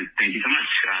 And thank you so much.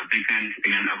 Big fan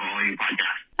again of all your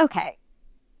podcasts. Okay.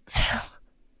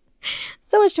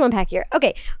 So much to unpack here.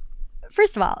 Okay.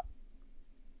 First of all,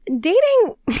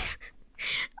 dating,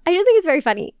 I just think it's very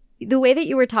funny. The way that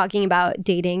you were talking about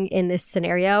dating in this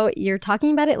scenario, you're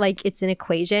talking about it like it's an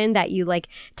equation that you like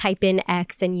type in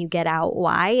X and you get out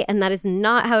Y. And that is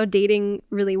not how dating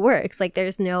really works. Like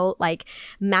there's no like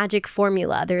magic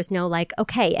formula. There's no like,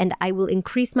 okay, and I will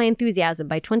increase my enthusiasm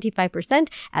by 25%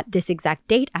 at this exact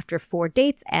date after 4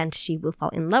 dates and she will fall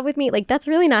in love with me. Like that's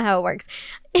really not how it works.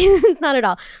 It's not at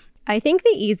all. I think the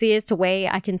easiest way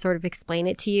I can sort of explain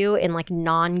it to you in like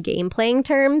non-game playing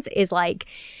terms is like,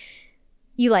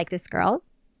 you like this girl,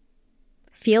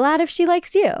 feel out if she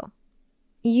likes you.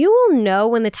 You will know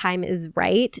when the time is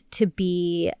right to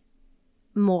be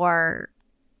more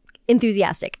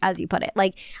enthusiastic, as you put it.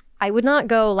 Like, I would not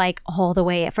go like all the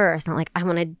way at first. Not like, I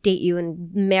want to date you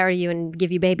and marry you and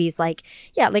give you babies. Like,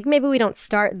 yeah, like maybe we don't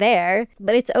start there,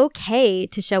 but it's okay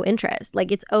to show interest.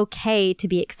 Like, it's okay to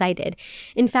be excited.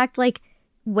 In fact, like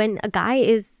when a guy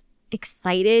is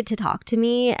excited to talk to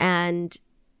me and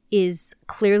is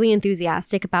clearly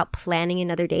enthusiastic about planning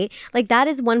another date, like that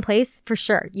is one place for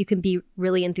sure you can be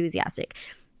really enthusiastic.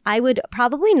 I would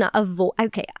probably not avoid,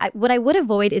 what I would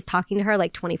avoid is talking to her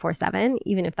like 24/7,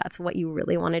 even if that's what you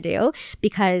really want to do,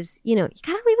 because, you know, you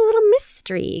gotta leave a little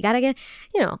mystery. You gotta get,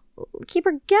 you know, keep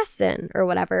her guessing or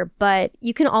whatever. But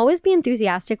you can always be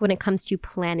enthusiastic when it comes to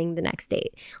planning the next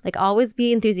date. Like always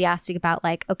be enthusiastic about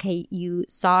like, okay, you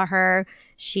saw her,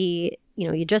 she, you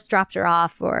know, you just dropped her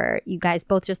off or you guys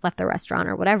both just left the restaurant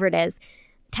or whatever it is.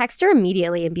 Text her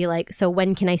immediately and be like, so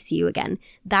when can I see you again?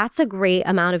 That's a great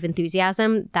amount of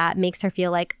enthusiasm that makes her feel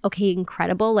like, okay,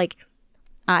 incredible. Like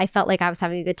I felt like I was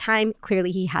having a good time.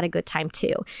 Clearly he had a good time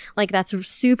too. Like that's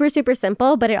super, super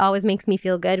simple, but it always makes me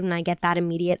feel good when I get that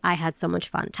immediate, I had so much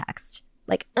fun text.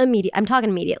 Like immediate, I'm talking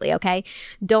immediately, okay?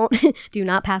 Do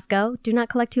not pass go. Do not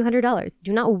collect $200.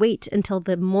 Do not wait until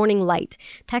the morning light.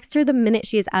 Text her the minute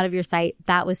she is out of your sight.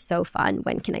 That was so fun.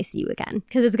 When can I see you again?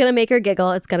 Because it's going to make her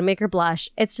giggle. It's going to make her blush.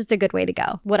 It's just a good way to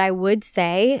go. What I would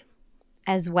say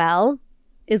as well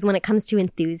is when it comes to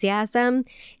enthusiasm,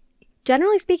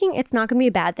 generally speaking, it's not going to be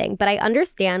a bad thing. But I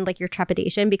understand like your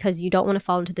trepidation because you don't want to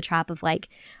fall into the trap of like,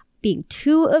 being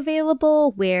too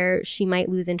available where she might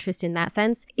lose interest in that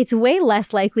sense. It's way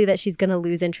less likely that she's going to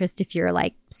lose interest if you're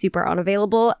like super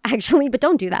unavailable, actually, but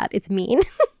don't do that. It's mean.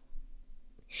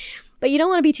 But you don't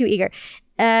want to be too eager.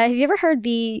 Have you ever heard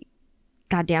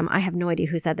goddamn, I have no idea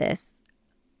who said this.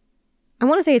 I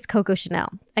want to say it's Coco Chanel.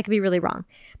 I could be really wrong.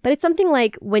 But it's something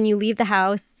like when you leave the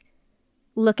house,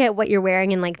 look at what you're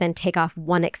wearing and like then take off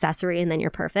one accessory and then you're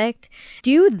perfect.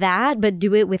 Do that, but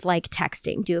do it with like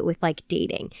texting. Do it with like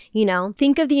dating, you know?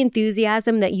 Think of the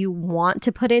enthusiasm that you want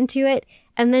to put into it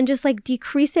and then just like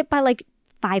decrease it by like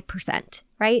 5%,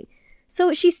 right?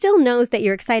 So she still knows that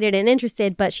you're excited and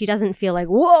interested, but she doesn't feel like,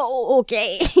 whoa,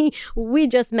 okay, we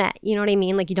just met. You know what I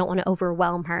mean? Like you don't want to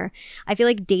overwhelm her. I feel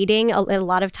like dating a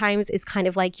lot of times is kind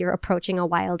of like you're approaching a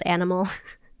wild animal.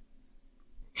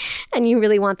 And you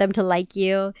really want them to like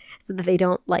you so that they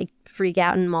don't like freak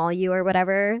out and maul you or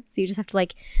whatever. So you just have to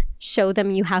like show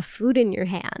them you have food in your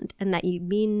hand and that you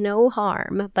mean no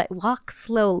harm, but walk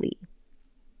slowly,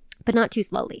 but not too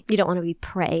slowly. You don't want to be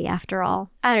prey after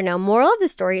all. I don't know. Moral of the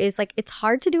story is like, it's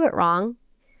hard to do it wrong.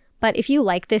 But if you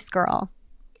like this girl,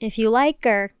 if you like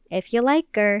her,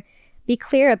 be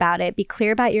clear about it. Be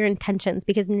clear about your intentions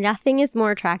because nothing is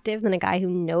more attractive than a guy who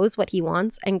knows what he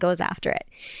wants and goes after it.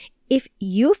 If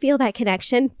you feel that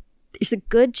connection, there's a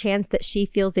good chance that she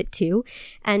feels it too.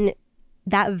 And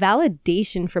that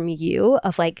validation from you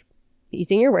of like,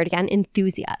 using your word again,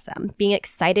 enthusiasm, being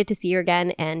excited to see her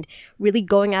again and really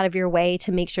going out of your way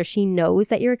to make sure she knows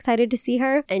that you're excited to see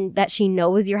her and that she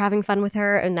knows you're having fun with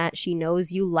her and that she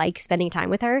knows you like spending time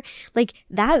with her. Like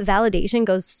that validation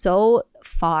goes so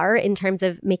far in terms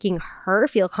of making her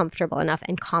feel comfortable enough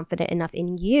and confident enough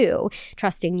in you,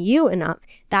 trusting you enough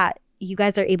that you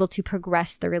guys are able to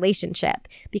progress the relationship,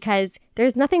 because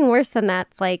there's nothing worse than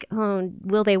that's like, oh,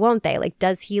 will they, won't they? Like,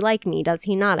 does he like me? Does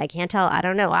he not? I can't tell. I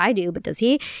don't know. I do, but does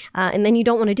he? And then you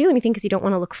don't want to do anything because you don't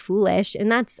want to look foolish.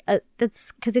 And that's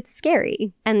because it's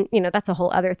scary. And, that's a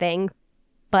whole other thing.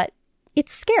 But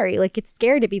it's scary. Like, it's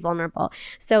scary to be vulnerable.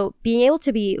 So being able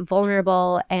to be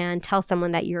vulnerable and tell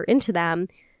someone that you're into them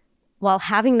while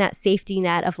having that safety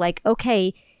net of like,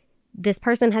 okay, this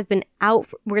person has been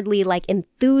outwardly like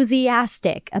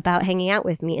enthusiastic about hanging out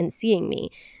with me and seeing me.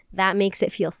 That makes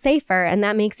it feel safer, and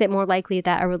that makes it more likely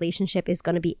that a relationship is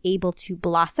going to be able to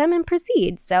blossom and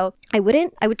proceed. So I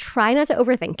would try not to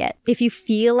overthink it. If you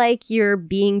feel like you're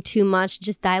being too much,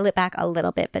 just dial it back a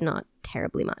little bit, but not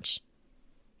terribly much.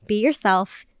 Be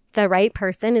yourself. The right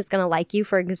person is going to like you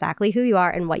for exactly who you are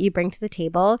and what you bring to the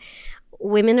table.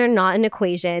 Women are not an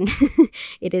equation.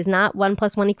 It is not 1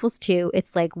 + 1 = 2.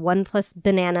 It's like 1 +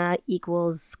 banana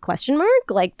 = ?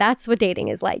 Like, that's what dating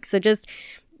is like. So just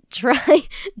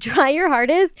try your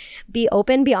hardest. Be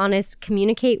open, be honest,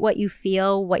 communicate what you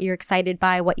feel, what you're excited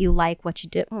by, what you like, what you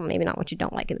do. Well, maybe not what you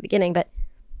don't like in the beginning, but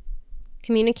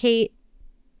communicate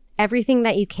everything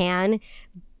that you can.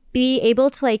 Be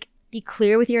able to like be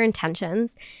clear with your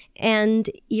intentions, and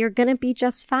you're going to be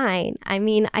just fine. I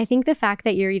mean, I think the fact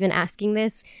that you're even asking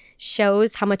this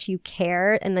shows how much you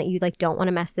care and that you like don't want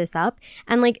to mess this up.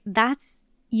 And like,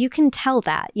 you can tell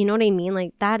that, you know what I mean?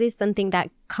 Like, that is something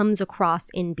that comes across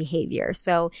in behavior.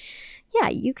 So yeah,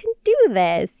 you can do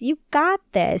this. You got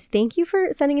this. Thank you for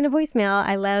sending in a voicemail.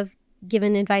 I love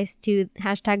giving advice to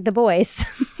 #TheBoys.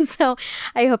 So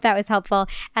I hope that was helpful.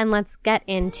 And let's get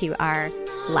into our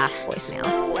last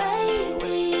voicemail.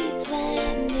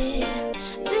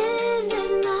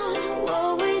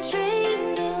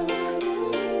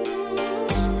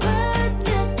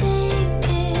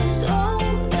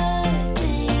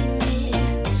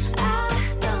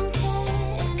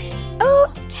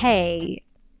 Okay,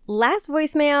 last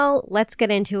voicemail. Let's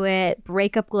get into it.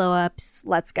 Breakup glow ups.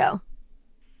 Let's go.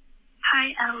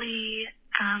 Hi, Ellie.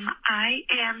 I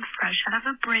am fresh out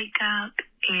of a breakup,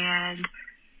 and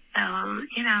so,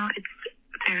 it's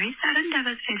very sad and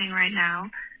devastating right now.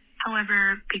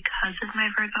 However, because of my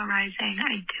Virgo rising,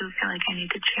 I do feel like I need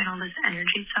to channel this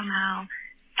energy somehow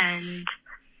and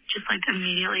just like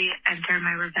immediately enter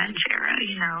my revenge era,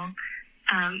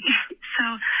 So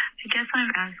I guess what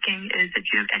I'm asking is if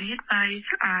you have any advice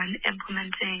on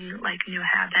implementing like new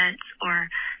habits or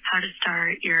how to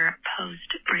start your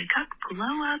post-breakup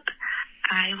glow-up,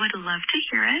 I would love to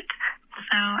hear it.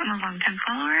 Also, I'm a longtime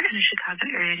follower and a Chicago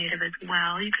area native as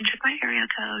well. You can check my area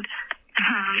code.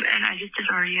 And I just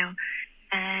adore you.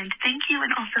 And thank you.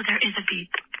 And also, there is a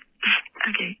beep.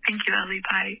 Okay, thank you, Ellie.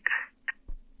 Bye.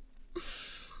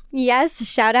 Yes,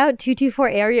 shout out 224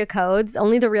 area codes.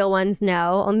 Only the real ones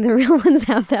know. Only the real ones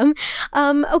have them.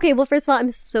 Okay, well, first of all, I'm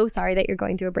so sorry that you're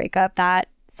going through a breakup. That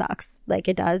sucks. Like,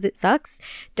 it does. It sucks.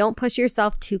 Don't push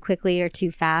yourself too quickly or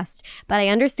too fast. But I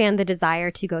understand the desire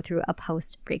to go through a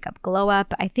post-breakup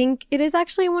glow-up. I think it is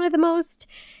actually one of the most...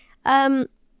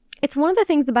 it's one of the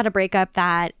things about a breakup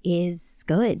that is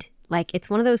good. Like, it's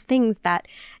one of those things that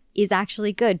is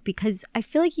actually good, because I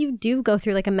feel like you do go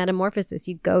through like a metamorphosis.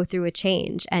 You go through a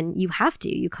change, and you have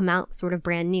to. You come out sort of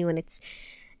brand new, and it's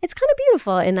kind of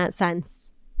beautiful in that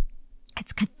sense.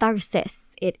 It's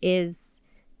catharsis. It is,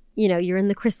 you're in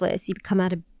the chrysalis. You come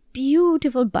out a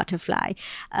beautiful butterfly.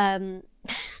 What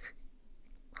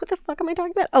the fuck am I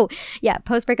talking about? Oh, yeah,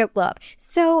 post-breakup glow up.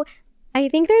 So I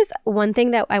think there's one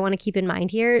thing that I want to keep in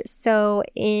mind here. So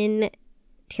in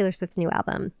Taylor Swift's new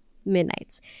album,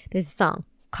 Midnights, there's a song,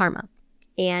 Karma.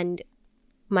 And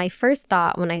my first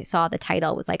thought when I saw the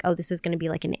title was like, oh, this is going to be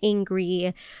like an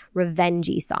angry,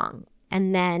 revengey song.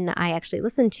 And then I actually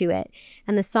listened to it,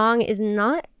 and the song is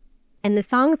not, and the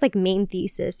song's like main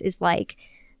thesis is like,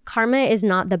 karma is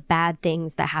not the bad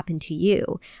things that happen to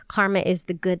you. Karma is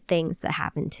the good things that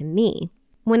happen to me.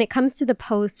 When it comes to the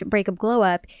post-breakup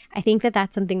glow-up, I think that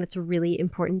that's something that's really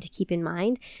important to keep in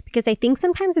mind, because I think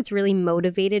sometimes it's really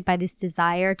motivated by this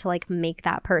desire to like make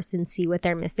that person see what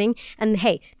they're missing. And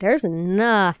hey, there's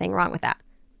nothing wrong with that.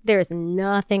 There's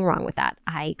nothing wrong with that.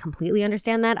 I completely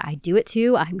understand that. I do it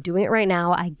too. I'm doing it right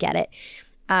now. I get it.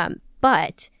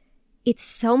 But it's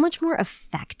so much more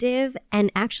effective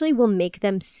and actually will make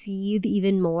them seethe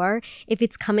even more if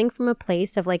it's coming from a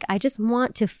place of like, I just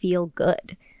want to feel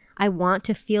good. I want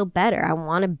to feel better. I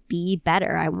want to be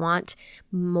better. I want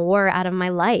more out of my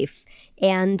life.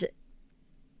 And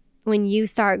when you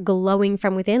start glowing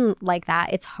from within like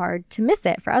that, it's hard to miss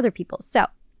it for other people. So,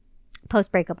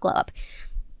 post-breakup glow up.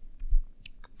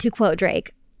 To quote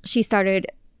Drake, she started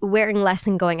wearing less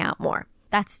and going out more.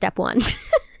 That's step one.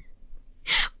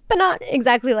 but not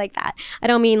exactly like that. I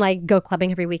don't mean like go clubbing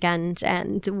every weekend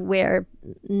and wear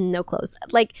no clothes.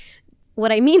 Like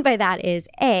what I mean by that is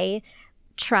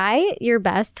try your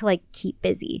best to like keep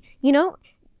busy,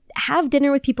 have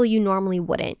dinner with people you normally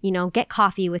wouldn't, get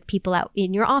coffee with people out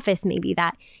in your office maybe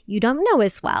that you don't know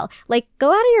as well. Like go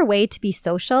out of your way to be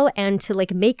social and to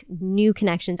like make new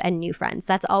connections and new friends.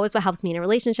 That's always what helps me in a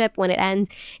relationship when it ends,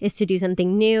 is to do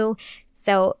something new.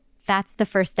 So that's the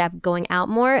first step, going out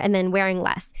more and then wearing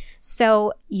less.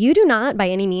 So you do not by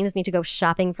any means need to go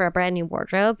shopping for a brand new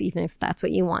wardrobe, even if that's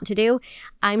what you want to do.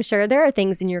 I'm sure there are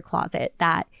things in your closet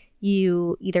that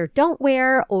you either don't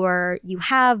wear or you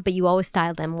have, but you always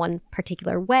style them one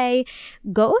particular way.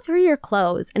 Go through your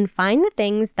clothes and find the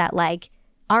things that like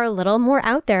are a little more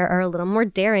out there, are a little more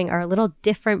daring, are a little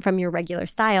different from your regular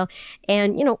style.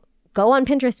 And, go on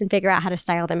Pinterest and figure out how to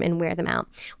style them and wear them out.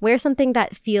 Wear something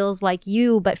that feels like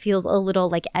you, but feels a little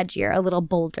like edgier, a little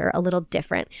bolder, a little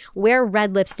different. Wear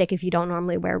red lipstick if you don't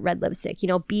normally wear red lipstick.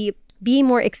 Be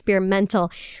more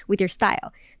experimental with your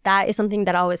style. That is something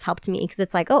that always helped me because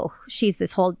it's like, oh, she's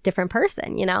this whole different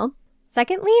person,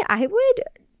 Secondly, I would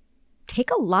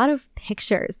take a lot of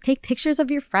pictures. Take pictures of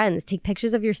your friends. Take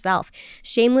pictures of yourself.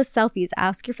 Shameless selfies.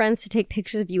 Ask your friends to take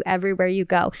pictures of you everywhere you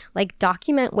go. Like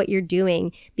document what you're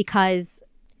doing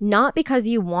not because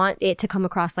you want it to come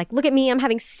across like, look at me, I'm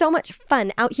having so much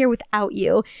fun out here without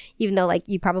you, even though like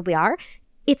you probably are.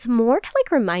 It's more to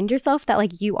like remind yourself that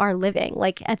like you are living.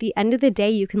 Like at the end of the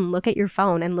day, you can look at your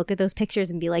phone and look at those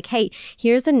pictures and be like, hey,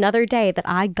 here's another day that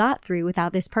I got through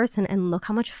without this person and look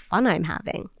how much fun I'm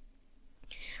having.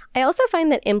 I also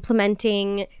find that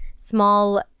implementing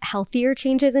small, healthier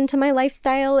changes into my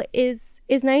lifestyle is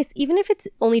nice, even if it's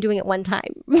only doing it one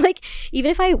time. Like even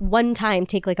if I one time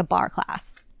take like a bar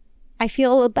class, I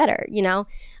feel better,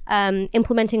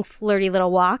 Implementing flirty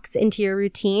little walks into your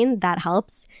routine, that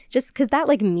helps. Just because that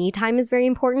like me time is very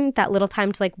important. That little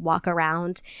time to like walk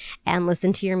around and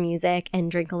listen to your music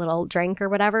and drink a little drink or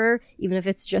whatever, even if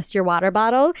it's just your water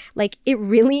bottle. Like it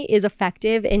really is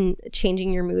effective in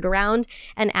changing your mood around,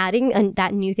 and adding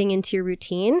that new thing into your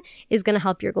routine is going to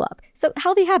help your glow up. So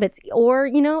healthy habits,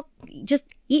 or, just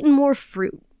eating more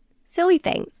fruit. Silly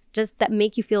things just that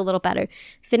make you feel a little better.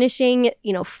 Finishing,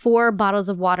 4 bottles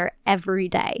of water every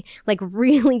day, like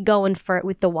really going for it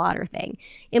with the water thing.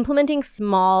 Implementing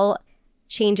small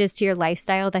changes to your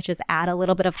lifestyle that just add a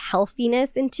little bit of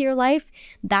healthiness into your life.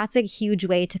 That's a huge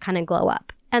way to kind of glow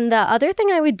up. And the other thing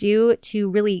I would do to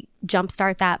really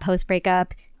jumpstart that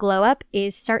post-breakup glow up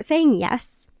is start saying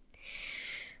yes.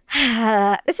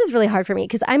 This is really hard for me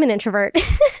because I'm an introvert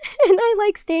and I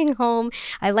like staying home.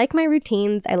 I like my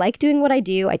routines. I like doing what I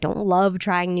do. I don't love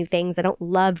trying new things. I don't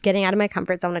love getting out of my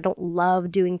comfort zone. I don't love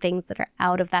doing things that are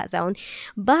out of that zone.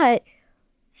 But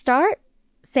start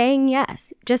saying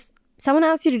yes. Just someone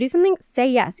asks you to do something, say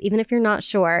yes, even if you're not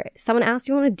sure. Someone asks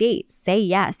you on a date, say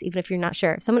yes, even if you're not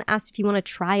sure. Someone asks if you want to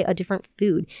try a different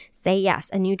food, say yes.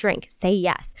 A new drink, say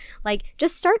yes. Like,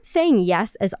 just start saying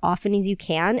yes as often as you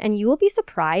can, and you will be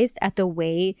surprised at the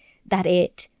way that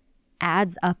it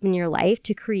adds up in your life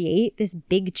to create this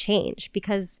big change.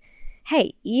 Because,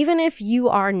 hey, even if you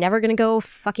are never going to go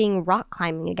fucking rock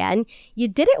climbing again, you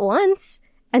did it once,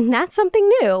 and that's something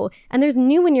new. And there's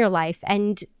new in your life,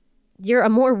 and you're a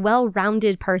more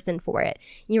well-rounded person for it.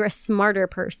 You're a smarter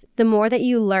person. The more that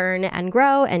you learn and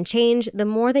grow and change, the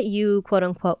more that you quote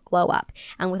unquote glow up.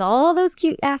 And with all those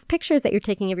cute ass pictures that you're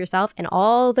taking of yourself and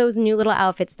all those new little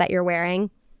outfits that you're wearing,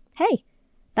 hey,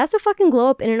 that's a fucking glow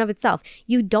up in and of itself.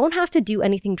 You don't have to do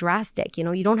anything drastic.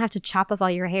 You don't have to chop off all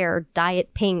your hair or dye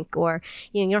it pink, or,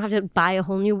 you don't have to buy a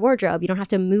whole new wardrobe. You don't have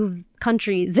to move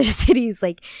countries or cities.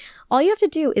 Like, all you have to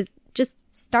do is just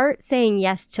start saying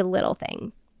yes to little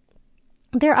things.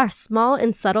 There are small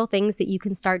and subtle things that you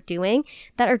can start doing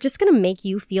that are just going to make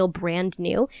you feel brand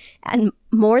new. And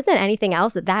more than anything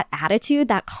else, that attitude,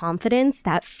 that confidence,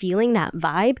 that feeling, that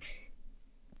vibe,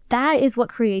 that is what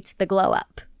creates the glow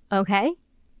up. Okay?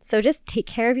 So just take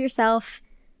care of yourself.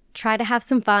 Try to have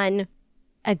some fun.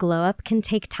 A glow up can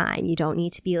take time. You don't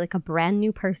need to be like a brand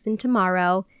new person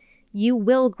tomorrow. You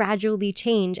will gradually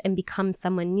change and become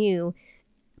someone new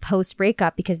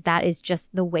post-breakup, because that is just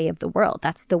the way of the world.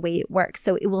 That's the way it works.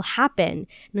 So it will happen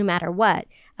no matter what.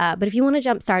 But if you want to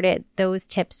jumpstart it, those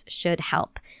tips should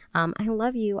help. I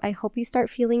love you. I hope you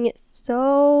start feeling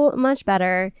so much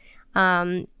better.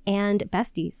 And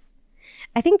besties,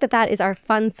 I think that is our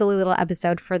fun, silly little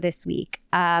episode for this week.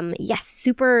 Yes,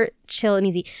 super chill and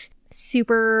easy.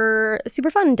 Super,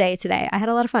 super fun day today. I had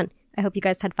a lot of fun. I hope you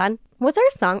guys had fun. What's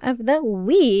our song of the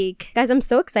week? Guys, I'm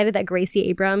so excited that Gracie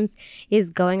Abrams is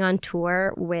going on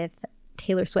tour with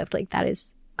Taylor Swift. Like, that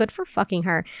is good for fucking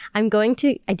her. I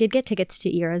did get tickets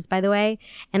to Eras, by the way,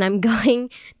 and I'm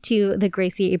going to the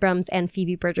Gracie Abrams and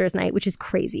Phoebe Bridgers night, which is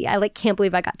crazy. I can't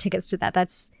believe I got tickets to that.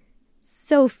 That's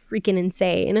so freaking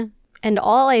insane. And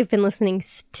all I've been listening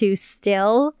to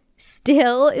still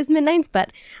is Midnights,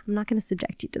 but I'm not going to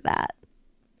subject you to that.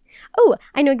 Oh,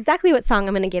 I know exactly what song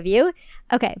I'm going to give you.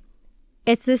 Okay.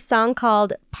 It's this song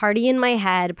called Party in My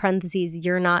Head, parentheses,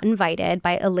 You're Not Invited,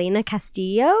 by Elena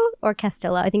Castillo, or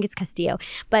Castillo, I think it's Castillo.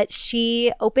 But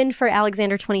she opened for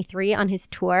Alexander 23 on his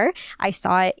tour. I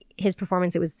saw his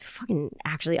performance. It was fucking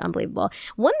actually unbelievable.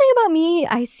 One thing about me,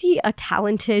 I see a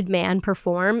talented man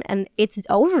perform and it's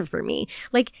over for me.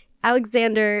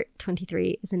 Alexander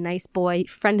 23 is a nice boy,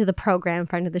 friend of the program,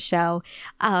 friend of the show.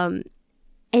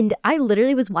 And I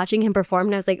literally was watching him perform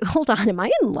and I was like, hold on, am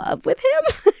I in love with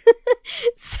him?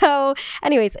 So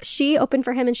anyways, she opened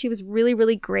for him and she was really,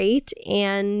 really great.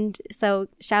 And so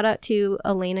shout out to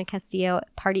Elena Castillo,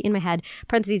 Party in My Head,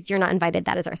 parentheses, You're Not Invited.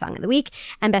 That is our song of the week.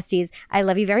 And besties, I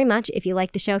love you very much. If you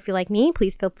like the show, if you like me,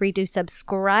 please feel free to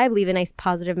subscribe, leave a nice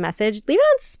positive message. Leave it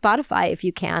on Spotify if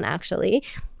you can, actually.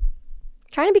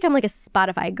 Trying to become like a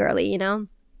Spotify girly, you know?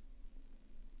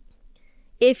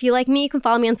 If you like me, you can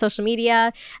follow me on social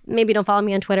media. Maybe don't follow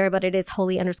me on Twitter, but it is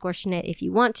holy_Schnitt if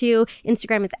you want to.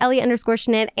 Instagram is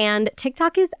Ellie_Schnitt, and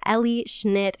TikTok is Ellie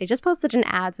Schnitt. I just posted an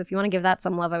ad, so if you want to give that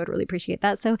some love, I would really appreciate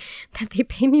that, so that they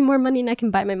pay me more money and I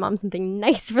can buy my mom something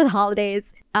nice for the holidays.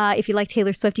 If you like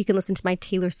Taylor Swift, you can listen to my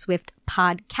Taylor Swift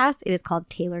podcast. It is called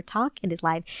Taylor Talk. It is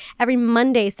live every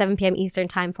Monday, 7 p.m. Eastern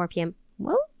Time, 4 p.m.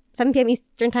 Well, 7 p.m.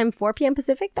 Eastern Time, 4 p.m.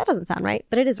 Pacific? That doesn't sound right,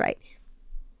 but it is right.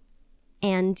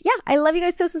 And yeah, I love you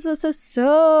guys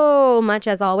so much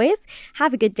as always.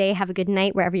 Have a good day. Have a good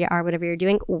night wherever you are, whatever you're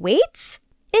doing. Wait.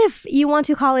 If you want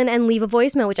to call in and leave a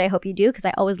voicemail, which I hope you do because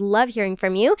I always love hearing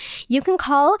from you, you can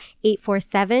call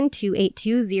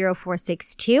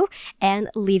 847-282-0462 and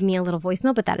leave me a little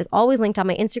voicemail, but that is always linked on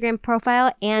my Instagram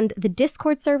profile, and the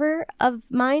Discord server of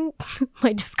mine,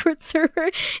 my Discord server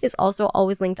is also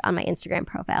always linked on my Instagram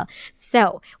profile.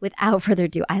 So without further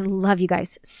ado, I love you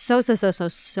guys so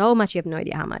much. You have no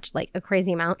idea how much, like a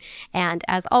crazy amount. And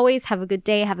as always, have a good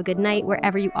day, have a good night,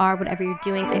 wherever you are, whatever you're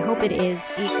doing. I hope it is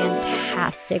a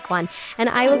fantastic one. And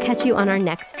I will catch you on our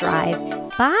next drive.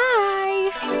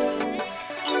 Bye.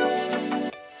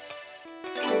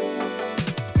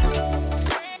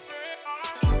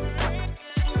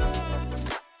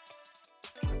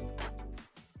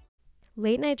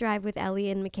 Late Night Drive with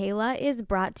Ellie and Michaela is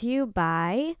brought to you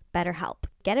by BetterHelp.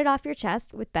 Get it off your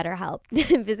chest with BetterHelp.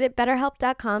 Visit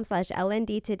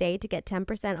betterhelp.com/LND today to get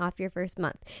 10% off your first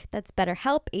month. That's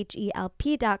BetterHelp,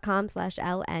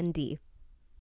 HELP.com/LND.